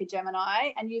love like a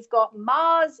Gemini. And you've got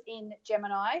Mars in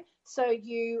Gemini, so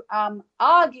you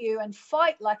argue and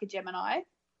fight like a Gemini.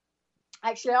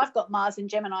 Actually, I've got Mars in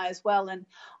Gemini as well. And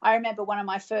I remember one of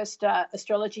my first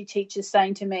astrology teachers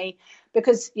saying to me,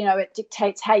 because, it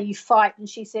dictates how you fight. And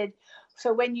she said,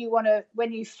 so when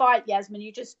you fight, Yasmin,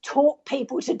 you just talk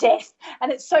people to death.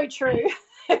 And it's so true.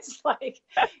 It's like,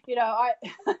 do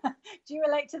you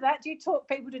relate to that? Do you talk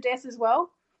people to death as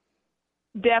well?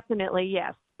 Definitely,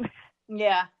 yes.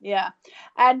 Yeah.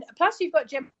 And plus you've got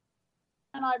Gemini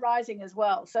rising as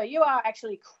well. So you are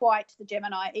actually quite the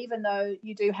Gemini, even though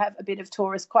you do have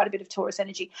quite a bit of Taurus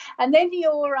energy. And then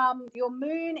your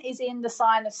moon is in the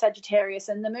sign of Sagittarius,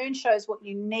 and the moon shows what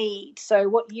you need. So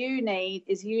what you need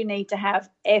to have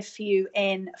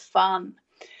fun.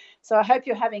 So I hope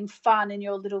you're having fun in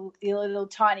your little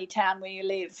tiny town where you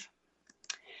live.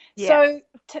 Yeah.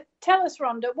 So tell us,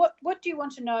 Rhonda, what do you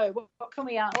want to know? What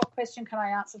question can I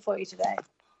answer for you today?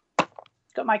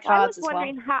 Got my cards as well. I was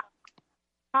wondering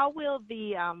how will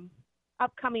the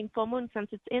upcoming full moon, since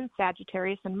it's in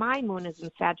Sagittarius and my moon is in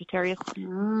Sagittarius,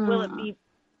 will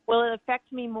it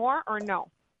affect me more or no?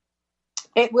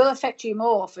 It will affect you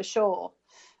more for sure.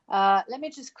 Let me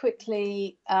just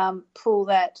quickly pull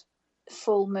that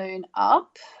full moon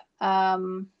up. I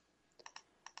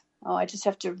just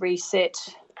have to reset.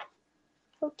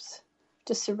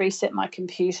 Just to reset my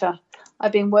computer.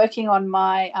 I've been working on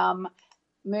my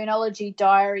Moonology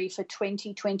diary for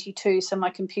 2022, so my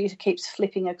computer keeps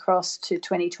flipping across to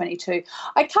 2022.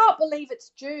 I can't believe it's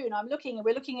June.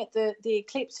 We're looking at the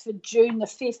eclipse for June the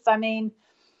 5th. I mean,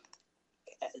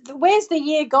 where's the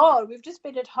year gone? We've just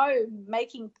been at home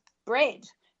making bread.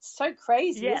 It's so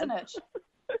crazy, yes. Isn't it?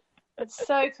 It's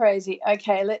so crazy.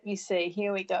 Okay, let me see.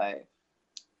 Here we go.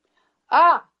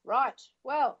 Right.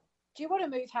 Well, do you want to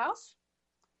move house?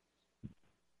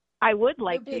 I would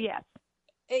like to, yes.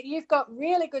 You've got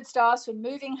really good stars for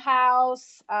moving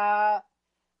house.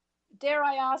 Dare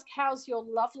I ask, how's your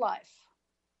love life?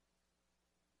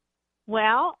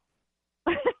 Well,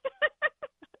 is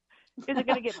it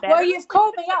going to get better? Well, you've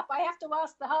called me up. I have to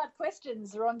ask the hard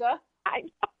questions, Rhonda. I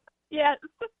know. Yes.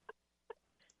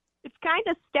 It's kind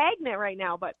of stagnant right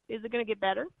now, but is it going to get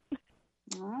better?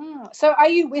 So are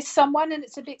you with someone and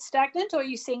it's a bit stagnant, or are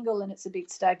you single and it's a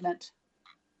bit stagnant?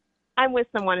 I'm with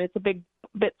someone. It's a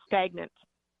bit stagnant.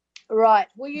 Right.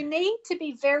 Well, you need to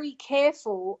be very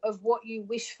careful of what you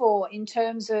wish for in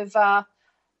terms of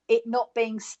it not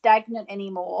being stagnant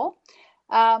anymore,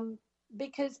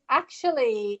 because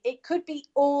actually it could be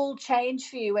all change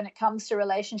for you when it comes to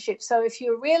relationships. So if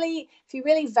you really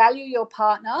value your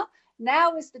partner,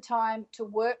 now is the time to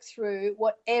work through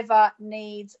whatever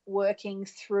needs working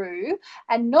through,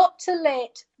 and not to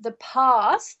let the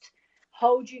past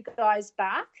hold you guys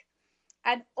back.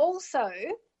 And also,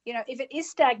 if it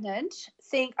is stagnant,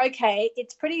 think, okay,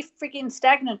 it's pretty freaking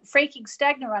stagnant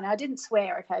right now. I didn't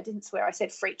swear, okay? I didn't swear. I said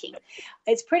freaking.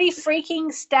 It's pretty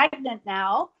freaking stagnant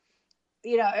now.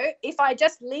 If I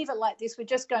just leave it like this, we're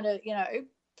just going to,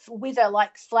 wither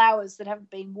like flowers that haven't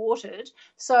been watered.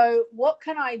 So what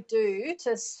can I do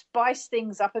to spice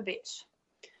things up a bit?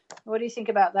 What do you think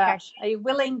about that? Are you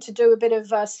willing to do a bit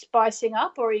of spicing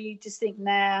up, or are you just think,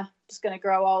 nah, just going to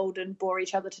grow old and bore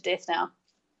each other to death now?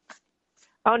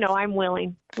 Oh, no, I'm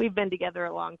willing. We've been together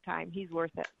a long time. He's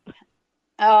worth it.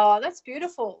 Oh, that's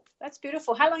beautiful. That's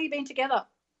beautiful. How long have you been together?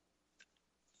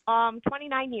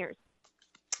 29 years.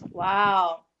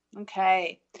 Wow.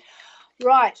 Okay.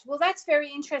 Right. Well, that's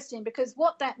very interesting, because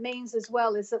what that means as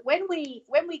well is that when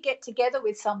we get together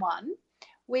with someone,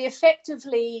 we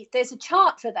effectively, there's a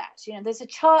chart for that. There's a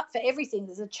chart for everything.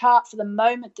 There's a chart for the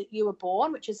moment that you were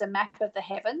born, which is a map of the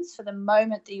heavens, for the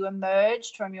moment that you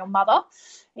emerged from your mother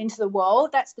into the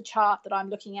world. That's the chart that I'm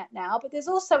looking at now. But there's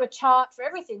also a chart for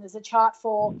everything. There's a chart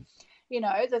for,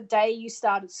 the day you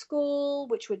started school,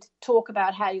 which would talk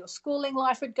about how your schooling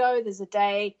life would go. There's a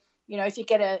day, if you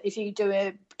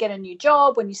get a new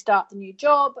job, when you start the new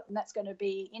job, and that's going to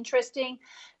be interesting.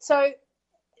 So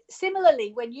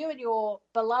similarly, when you and your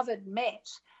beloved met,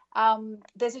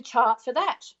 there's a chart for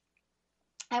that.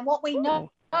 And what we know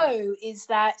is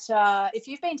that if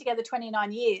you've been together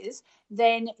 29 years,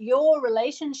 then your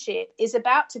relationship is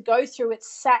about to go through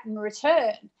its Saturn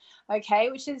return,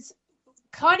 okay, which is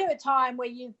kind of a time where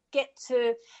you get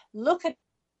to look at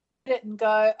it and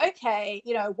go, okay,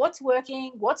 what's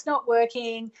working, what's not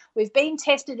working. We've been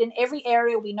tested in every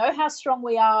area. We know how strong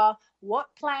we are.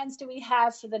 What plans do we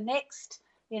have for the next,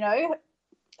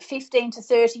 15 to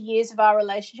 30 years of our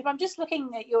relationship? I'm just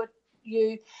looking at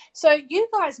you. So you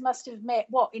guys must have met,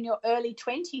 in your early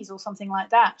 20s or something like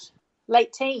that?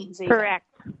 Late teens even. Correct.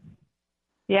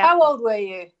 Yeah. How old were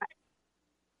you?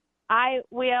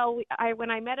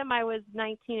 When I met him, I was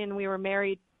 19, and we were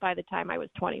married by the time I was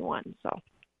 21. So.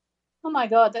 Oh my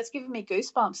God, that's giving me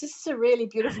goosebumps. This is a really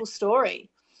beautiful story.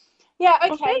 Yeah.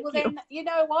 Okay. Well, then you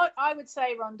know what I would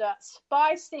say, Rhonda,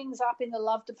 spice things up in the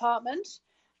love department.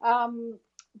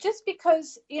 Just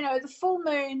because the full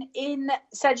moon in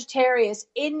Sagittarius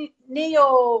near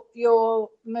your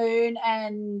moon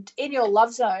and in your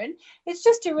love zone, it's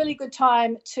just a really good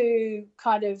time to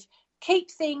kind of keep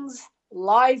things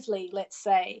lively, let's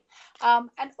say. And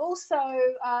also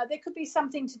there could be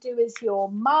something to do with your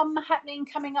mum happening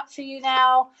coming up for you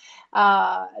now,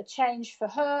 a change for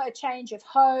her, a change of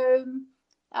home.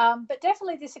 But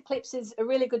definitely this eclipse is a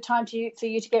really good time for you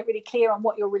to get really clear on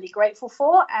what you're really grateful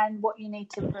for and what you need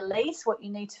to release, what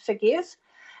you need to forgive.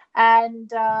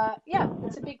 And,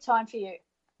 it's a big time for you.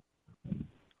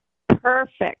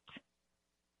 Perfect.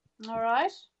 All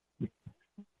right.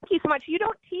 Thank you so much. You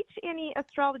don't teach any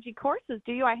astrology courses,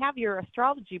 do you? I have your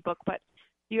astrology book, but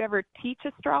do you ever teach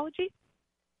astrology?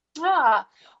 Well,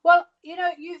 you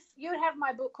have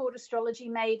my book called Astrology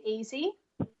Made Easy.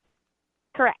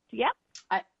 Correct. Yep.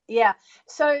 Yeah.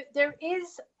 So there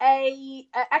is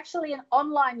actually an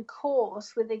online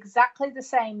course with exactly the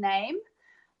same name,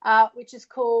 which is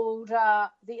called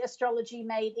the Astrology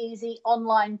Made Easy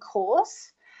online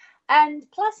course. And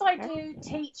plus I do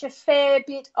teach a fair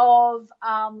bit of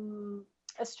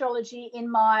astrology in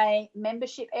my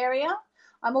membership area.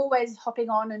 I'm always hopping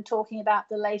on and talking about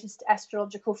the latest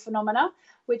astrological phenomena,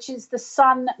 which is the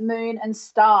sun, moon, and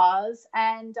stars.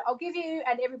 And I'll give you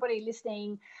and everybody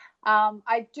listening,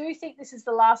 I do think this is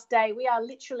the last day. We are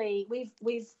literally, we've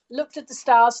looked at the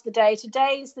stars for the day.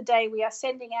 Today is the day we are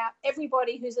sending out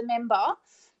everybody who's a member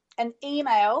an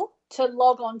email to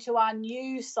log on to our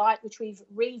new site, which we've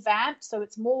revamped, so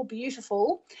it's more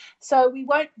beautiful. So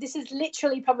this is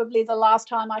literally probably the last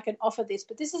time I can offer this,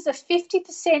 but this is a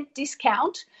 50%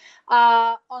 discount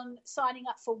on signing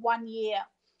up for 1 year.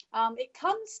 It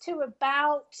comes to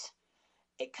about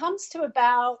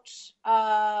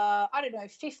I don't know,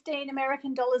 $15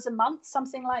 American a month,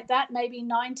 something like that, maybe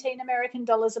 $19 American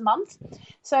a month.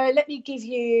 So let me give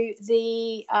you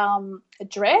the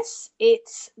address.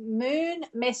 It's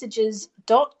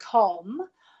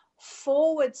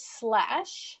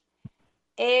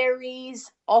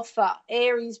moonmessages.com/Aries offer,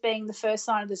 Aries being the first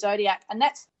sign of the zodiac. And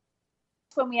that's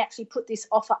when we actually put this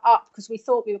offer up, because we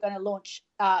thought we were going to launch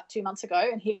 2 months ago,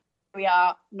 and here we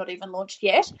are, not even launched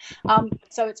yet.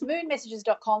 So it's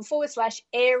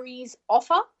moonmessages.com/Aries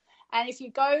offer. And if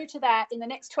you go to that in the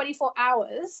next 24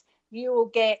 hours, you will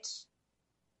get,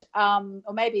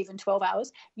 or maybe even 12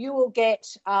 hours, you will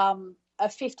get a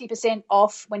 50%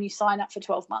 off when you sign up for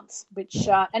 12 months, which,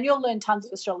 and you'll learn tons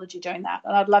of astrology doing that.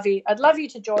 And I'd love you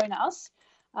to join us.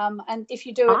 And if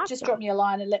you do it, just drop me a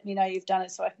line and let me know you've done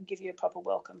it so I can give you a proper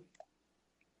welcome.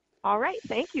 All right.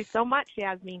 Thank you so much,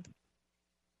 Yasmin.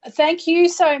 Thank you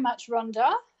so much,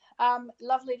 Rhonda.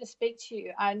 Lovely to speak to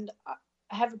you, and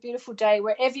have a beautiful day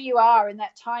wherever you are in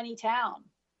that tiny town.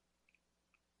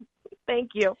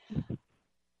 Thank you.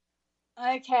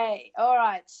 Okay. All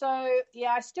right. So,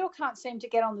 I still can't seem to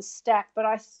get on the stack, but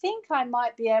I think I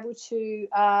might be able to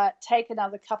take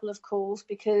another couple of calls,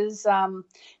 because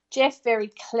Jeff very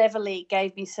cleverly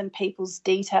gave me some people's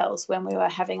details when we were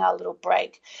having our little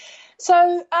break.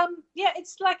 So,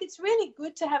 it's really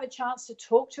good to have a chance to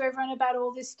talk to everyone about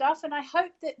all this stuff. And I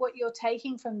hope that what you're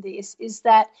taking from this is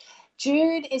that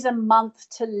June is a month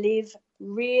to live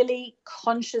really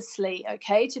consciously,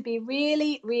 okay, to be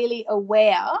really, really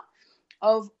aware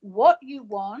of what you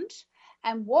want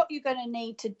and what you're going to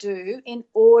need to do in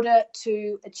order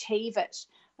to achieve it,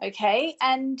 okay?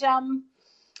 And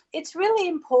it's really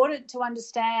important to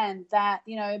understand that,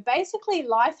 basically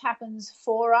life happens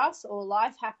for us or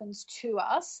life happens to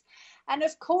us. And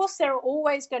of course, there are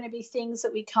always going to be things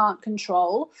that we can't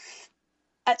control.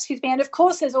 excuse me, and of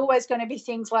course there's always going to be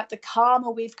things like the karma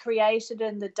we've created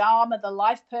and the dharma, the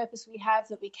life purpose we have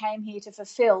that we came here to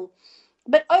fulfill.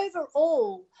 But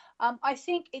overall, I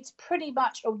think it's pretty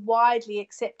much a widely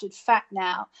accepted fact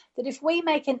now that if we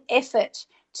make an effort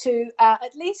to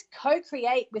at least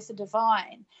co-create with the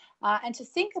divine and to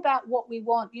think about what we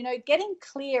want, getting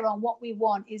clear on what we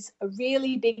want is a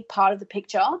really big part of the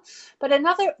picture. But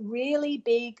another really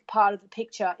big part of the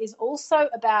picture is also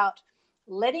about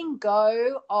letting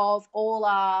go of all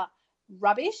our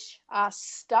rubbish, our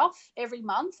stuff every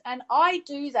month. And I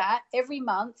do that every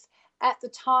month at the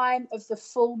time of the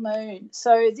full moon.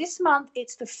 So this month,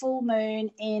 it's the full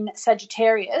moon in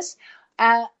Sagittarius,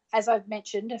 as I've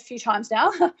mentioned a few times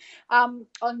now, on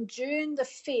June the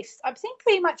 5th. I think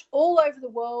pretty much all over the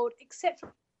world, except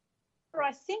for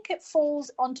I think it falls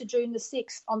onto June the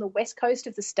 6th on the west coast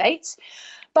of the States.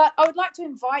 But I would like to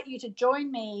invite you to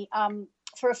join me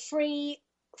for a free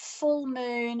full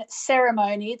moon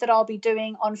ceremony that I'll be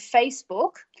doing on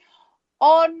Facebook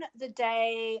on the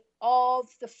day of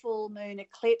the full moon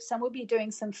eclipse, and we'll be doing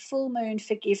some full moon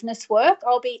forgiveness work.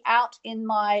 I'll be out in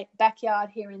my backyard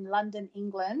here in London,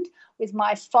 England, with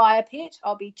my fire pit.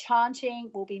 I'll be chanting,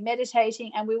 we'll be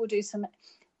meditating, and we will do some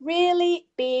really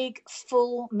big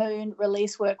full moon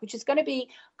release work, which is going to be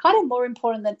kind of more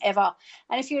important than ever.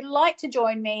 And if you'd like to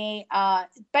join me,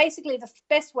 basically the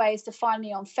best way is to find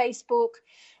me on Facebook.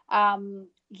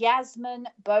 Yasmin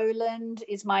Boland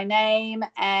is my name,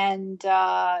 and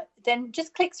then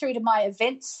just click through to my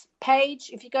events page.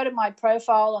 If you go to my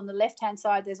profile on the left-hand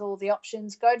side, there's all the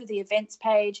options. Go to the events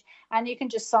page, and you can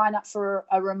just sign up for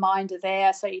a reminder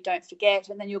there so you don't forget,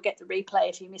 and then you'll get the replay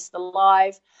if you miss the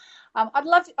live. I'd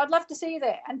love to see you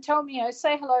there, and tell me,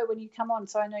 say hello when you come on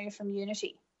so I know you're from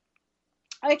Unity.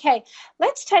 Okay,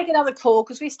 let's take another call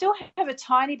because we still have a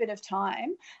tiny bit of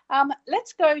time.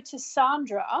 Let's go to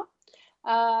Sandra.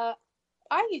 Are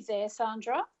you there,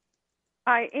 Sandra?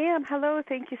 I am. Hello.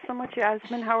 Thank you so much,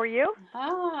 Yasmin. How are you?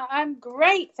 I'm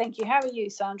great. Thank you. How are you,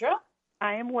 Sandra?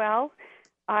 I am well.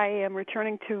 I am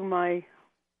returning to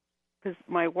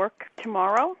my work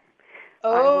tomorrow.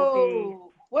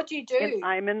 Oh, what do you do?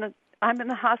 I'm in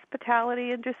the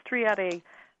hospitality industry at a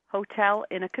hotel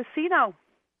in a casino.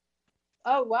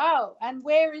 Oh, wow. And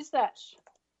where is that?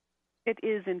 It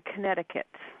is in Connecticut.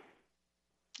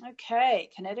 Okay,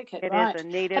 Connecticut, It right. is a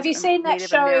native. Have you seen that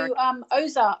show,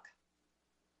 Ozark?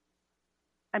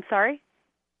 I'm sorry?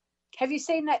 Have you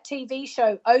seen that TV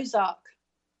show, Ozark?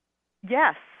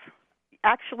 Yes.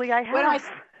 Actually, I have.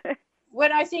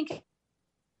 When I think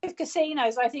of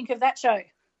casinos, I think of that show.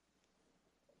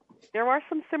 There are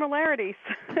some similarities.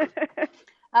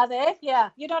 Are there? Yeah.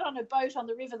 You're not on a boat on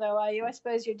the river, though, are you? I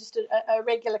suppose you're just a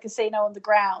regular casino on the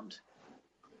ground.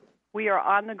 We are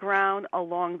on the ground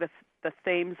along the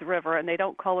Thames River, and they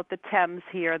don't call it the Thames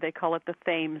here. They call it the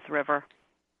Thames River.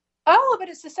 Oh, but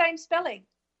it's the same spelling.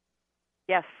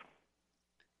 Yes.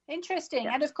 Interesting.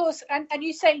 Yes. And, of course, and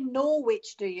you say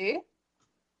Norwich, do you?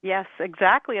 Yes,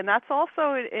 exactly. And that's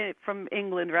also from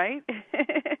England, right?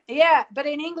 Yeah, but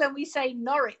in England we say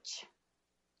Norwich.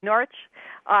 Norwich?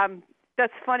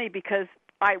 That's funny because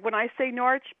when I say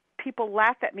Norwich, people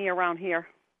laugh at me around here.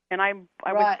 And I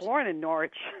was born in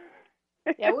Norwich.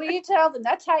 Yeah, well, you tell them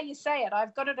that's how you say it.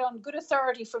 I've got it on good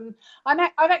authority from. I've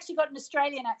actually got an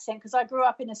Australian accent because I grew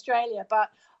up in Australia,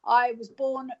 but I was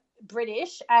born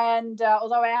British, and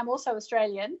although I am also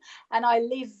Australian, and I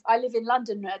live in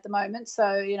London at the moment,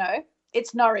 so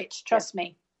it's Norwich. Trust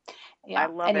me. Yeah. I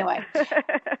love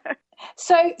it.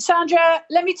 So, Sandra,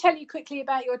 let me tell you quickly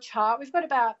about your chart. We've got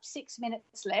about 6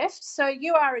 minutes left. So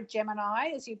you are a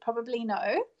Gemini, as you probably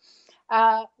know.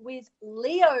 With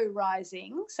Leo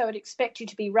rising, so I'd expect you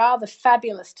to be rather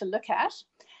fabulous to look at,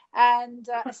 and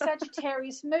a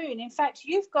Sagittarius moon. In fact,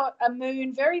 you've got a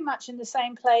moon very much in the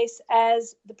same place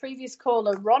as the previous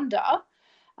caller, Rhonda.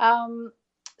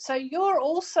 So you're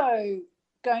also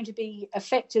going to be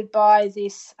affected by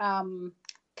this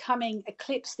coming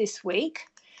eclipse this week.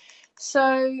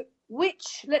 So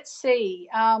let's see.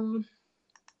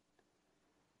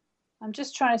 I'm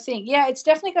just trying to think. Yeah, it's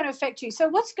definitely going to affect you. So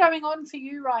what's going on for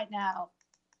you right now?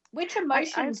 Which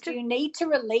emotions do you need to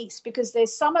release? Because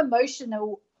there's some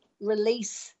emotional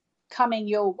release coming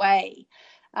your way.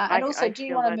 And also, do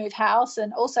you want to move house?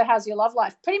 And also, how's your love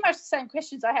life? Pretty much the same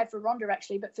questions I had for Rhonda,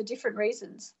 actually, but for different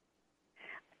reasons.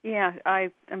 Yeah,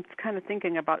 I'm kind of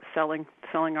thinking about selling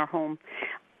our home.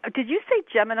 Did you say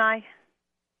Gemini?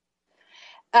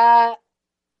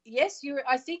 Yes,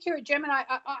 I think you're a Gemini.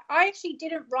 I actually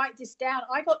didn't write this down.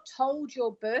 I got told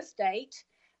your birth date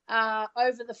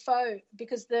over the phone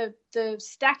because the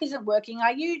stack isn't working.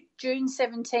 Are you June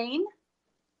 17?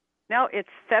 No, it's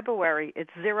February.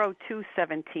 It's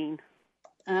 0217.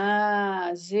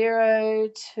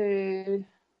 02.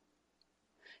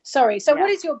 Sorry. So what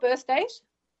is your birth date?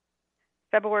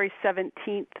 February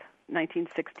 17th,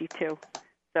 1962.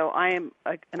 So I am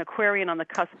an Aquarian on the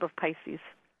cusp of Pisces.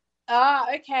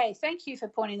 Okay. Thank you for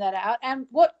pointing that out. And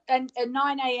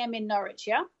 9 a.m. in Norwich,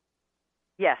 yeah?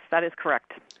 Yes, that is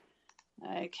correct.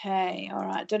 Okay. All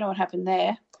right. Don't know what happened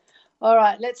there. All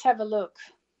right. Let's have a look.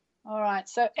 All right.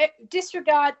 So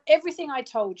disregard everything I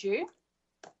told you.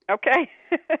 Okay.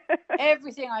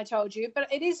 Everything I told you, but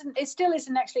it still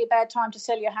isn't actually a bad time to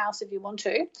sell your house if you want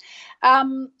to.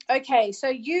 Okay. So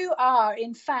you are,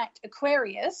 in fact,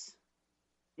 Aquarius.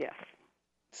 Yes.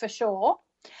 For sure.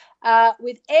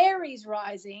 With Aries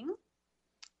rising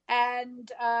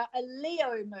and a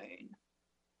Leo moon.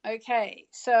 Okay,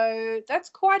 so that's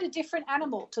quite a different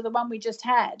animal to the one we just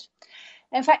had.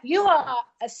 In fact, you are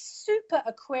a super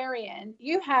Aquarian.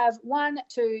 You have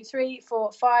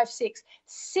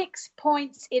 6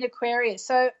 points in Aquarius.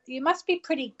 So you must be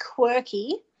pretty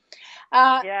quirky.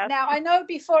 Yes. Now, I know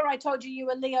before I told you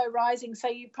were Leo rising, so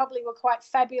you probably were quite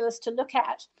fabulous to look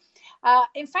at.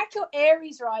 In fact, your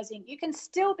Aries rising, you can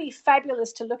still be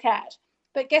fabulous to look at.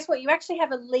 But guess what? You actually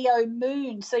have a Leo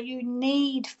moon, so you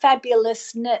need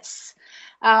fabulousness.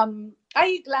 Are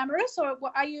you glamorous, or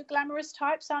are you a glamorous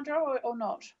type, Sandra, or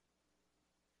not?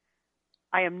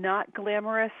 I am not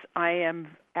glamorous. I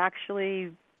am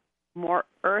actually more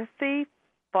earthy,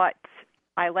 but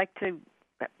I like to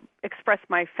express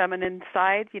my feminine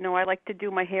side. You know, I like to do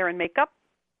my hair and makeup,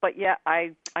 but yeah,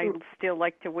 I still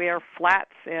like to wear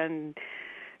flats and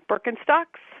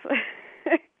Birkenstocks.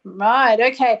 Right.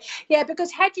 Okay. Yeah,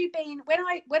 because had you been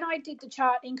when I did the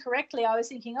chart incorrectly, I was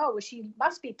thinking, oh, well, she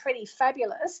must be pretty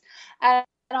fabulous, and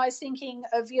I was thinking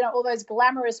of all those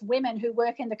glamorous women who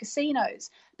work in the casinos.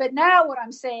 But now what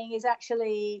I'm seeing is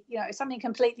actually something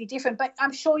completely different. But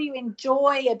I'm sure you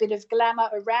enjoy a bit of glamour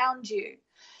around you.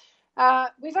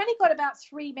 We've only got about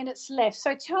 3 minutes left,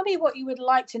 so tell me what you would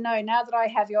like to know now that I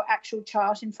have your actual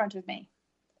chart in front of me.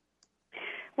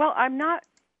 Well, I'm not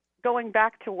going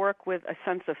back to work with a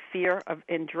sense of fear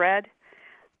and dread.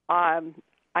 I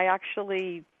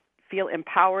actually feel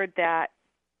empowered that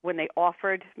when they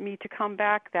offered me to come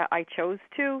back, that I chose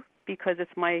to, because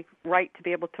it's my right to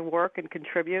be able to work and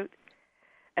contribute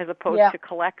as opposed to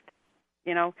collect,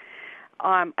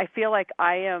 I feel like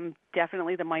I am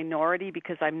definitely the minority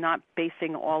because I'm not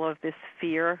basing all of this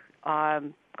fear,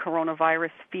 coronavirus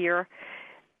fear.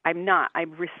 I'm not. I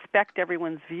respect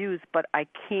everyone's views, but I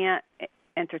can't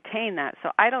entertain that. So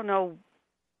I don't know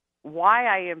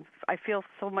why I feel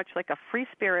so much like a free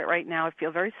spirit right now. I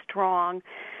feel very strong.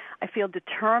 I feel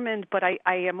determined, but I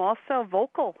am also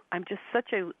vocal. I'm just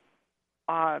such a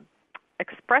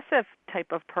expressive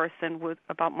type of person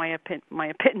about my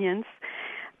opinions.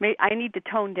 I need to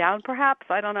tone down, perhaps.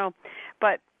 I don't know,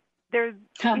 but they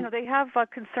have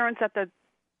concerns that the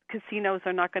casinos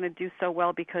are not going to do so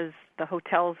well because the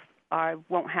hotels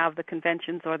won't have the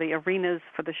conventions or the arenas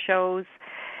for the shows,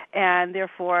 and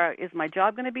therefore, is my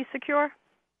job going to be secure?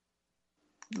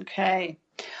 Okay.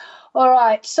 All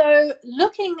right. So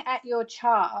looking at your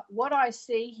chart, what I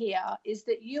see here is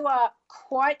that you are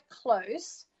quite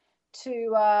close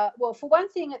to, for one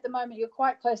thing, at the moment, you're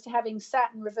quite close to having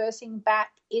Saturn reversing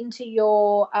back into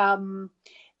your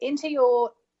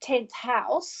 10th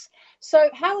house. So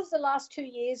how has the last 2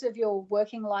 years of your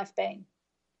working life been?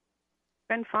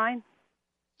 Been fine.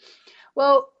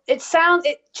 Well,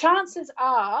 chances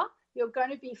are you're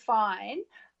going to be fine.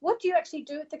 What do you actually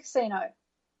do at the casino?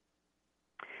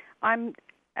 I'm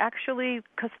actually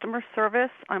customer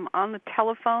service. I'm on the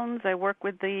telephones. I work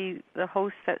with the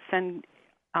hosts that send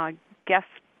gifts.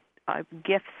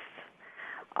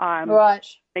 Right.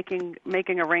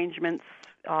 Making arrangements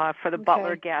for the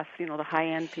butler guests, the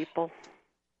high-end people.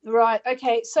 Right.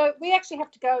 Okay. So we actually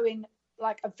have to go in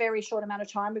like a very short amount of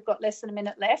time. We've got less than a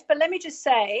minute left. But let me just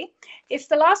say, if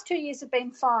the last 2 years have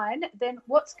been fine, then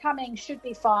what's coming should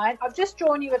be fine. I've just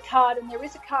drawn you a card, and there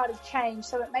is a card of change.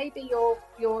 So it may be your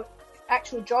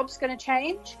actual job's going to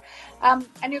change. And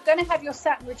you're going to have your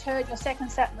second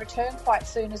Saturn return quite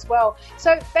soon as well.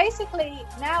 So basically,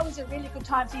 now is a really good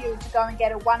time for you to go and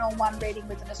get a one-on-one reading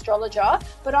with an astrologer.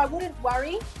 But I wouldn't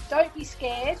worry. Don't be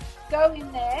scared. Go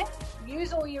in there.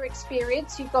 Use all your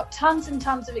experience. You've got tons and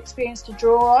tons of experience to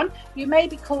draw on. You may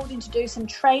be called in to do some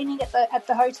training at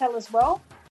the hotel as well.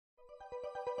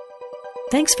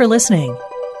 Thanks for listening.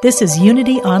 This is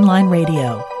Unity Online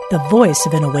Radio, the voice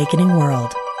of an awakening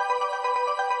world.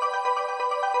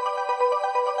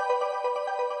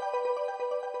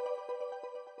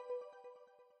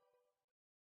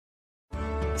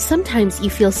 Sometimes you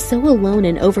feel so alone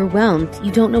and overwhelmed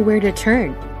you don't know where to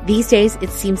turn. These days, it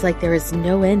seems like there is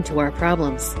no end to our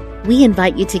problems. We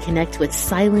invite you to connect with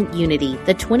Silent Unity,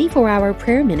 the 24-hour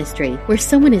prayer ministry where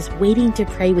someone is waiting to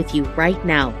pray with you right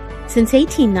now. Since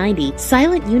 1890,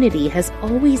 Silent Unity has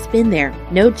always been there.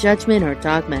 No judgment or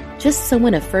dogma, just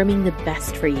someone affirming the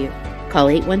best for you. Call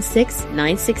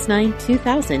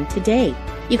 816-969-2000 today.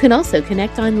 You can also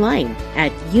connect online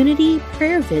at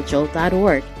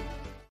unityprayervigil.org.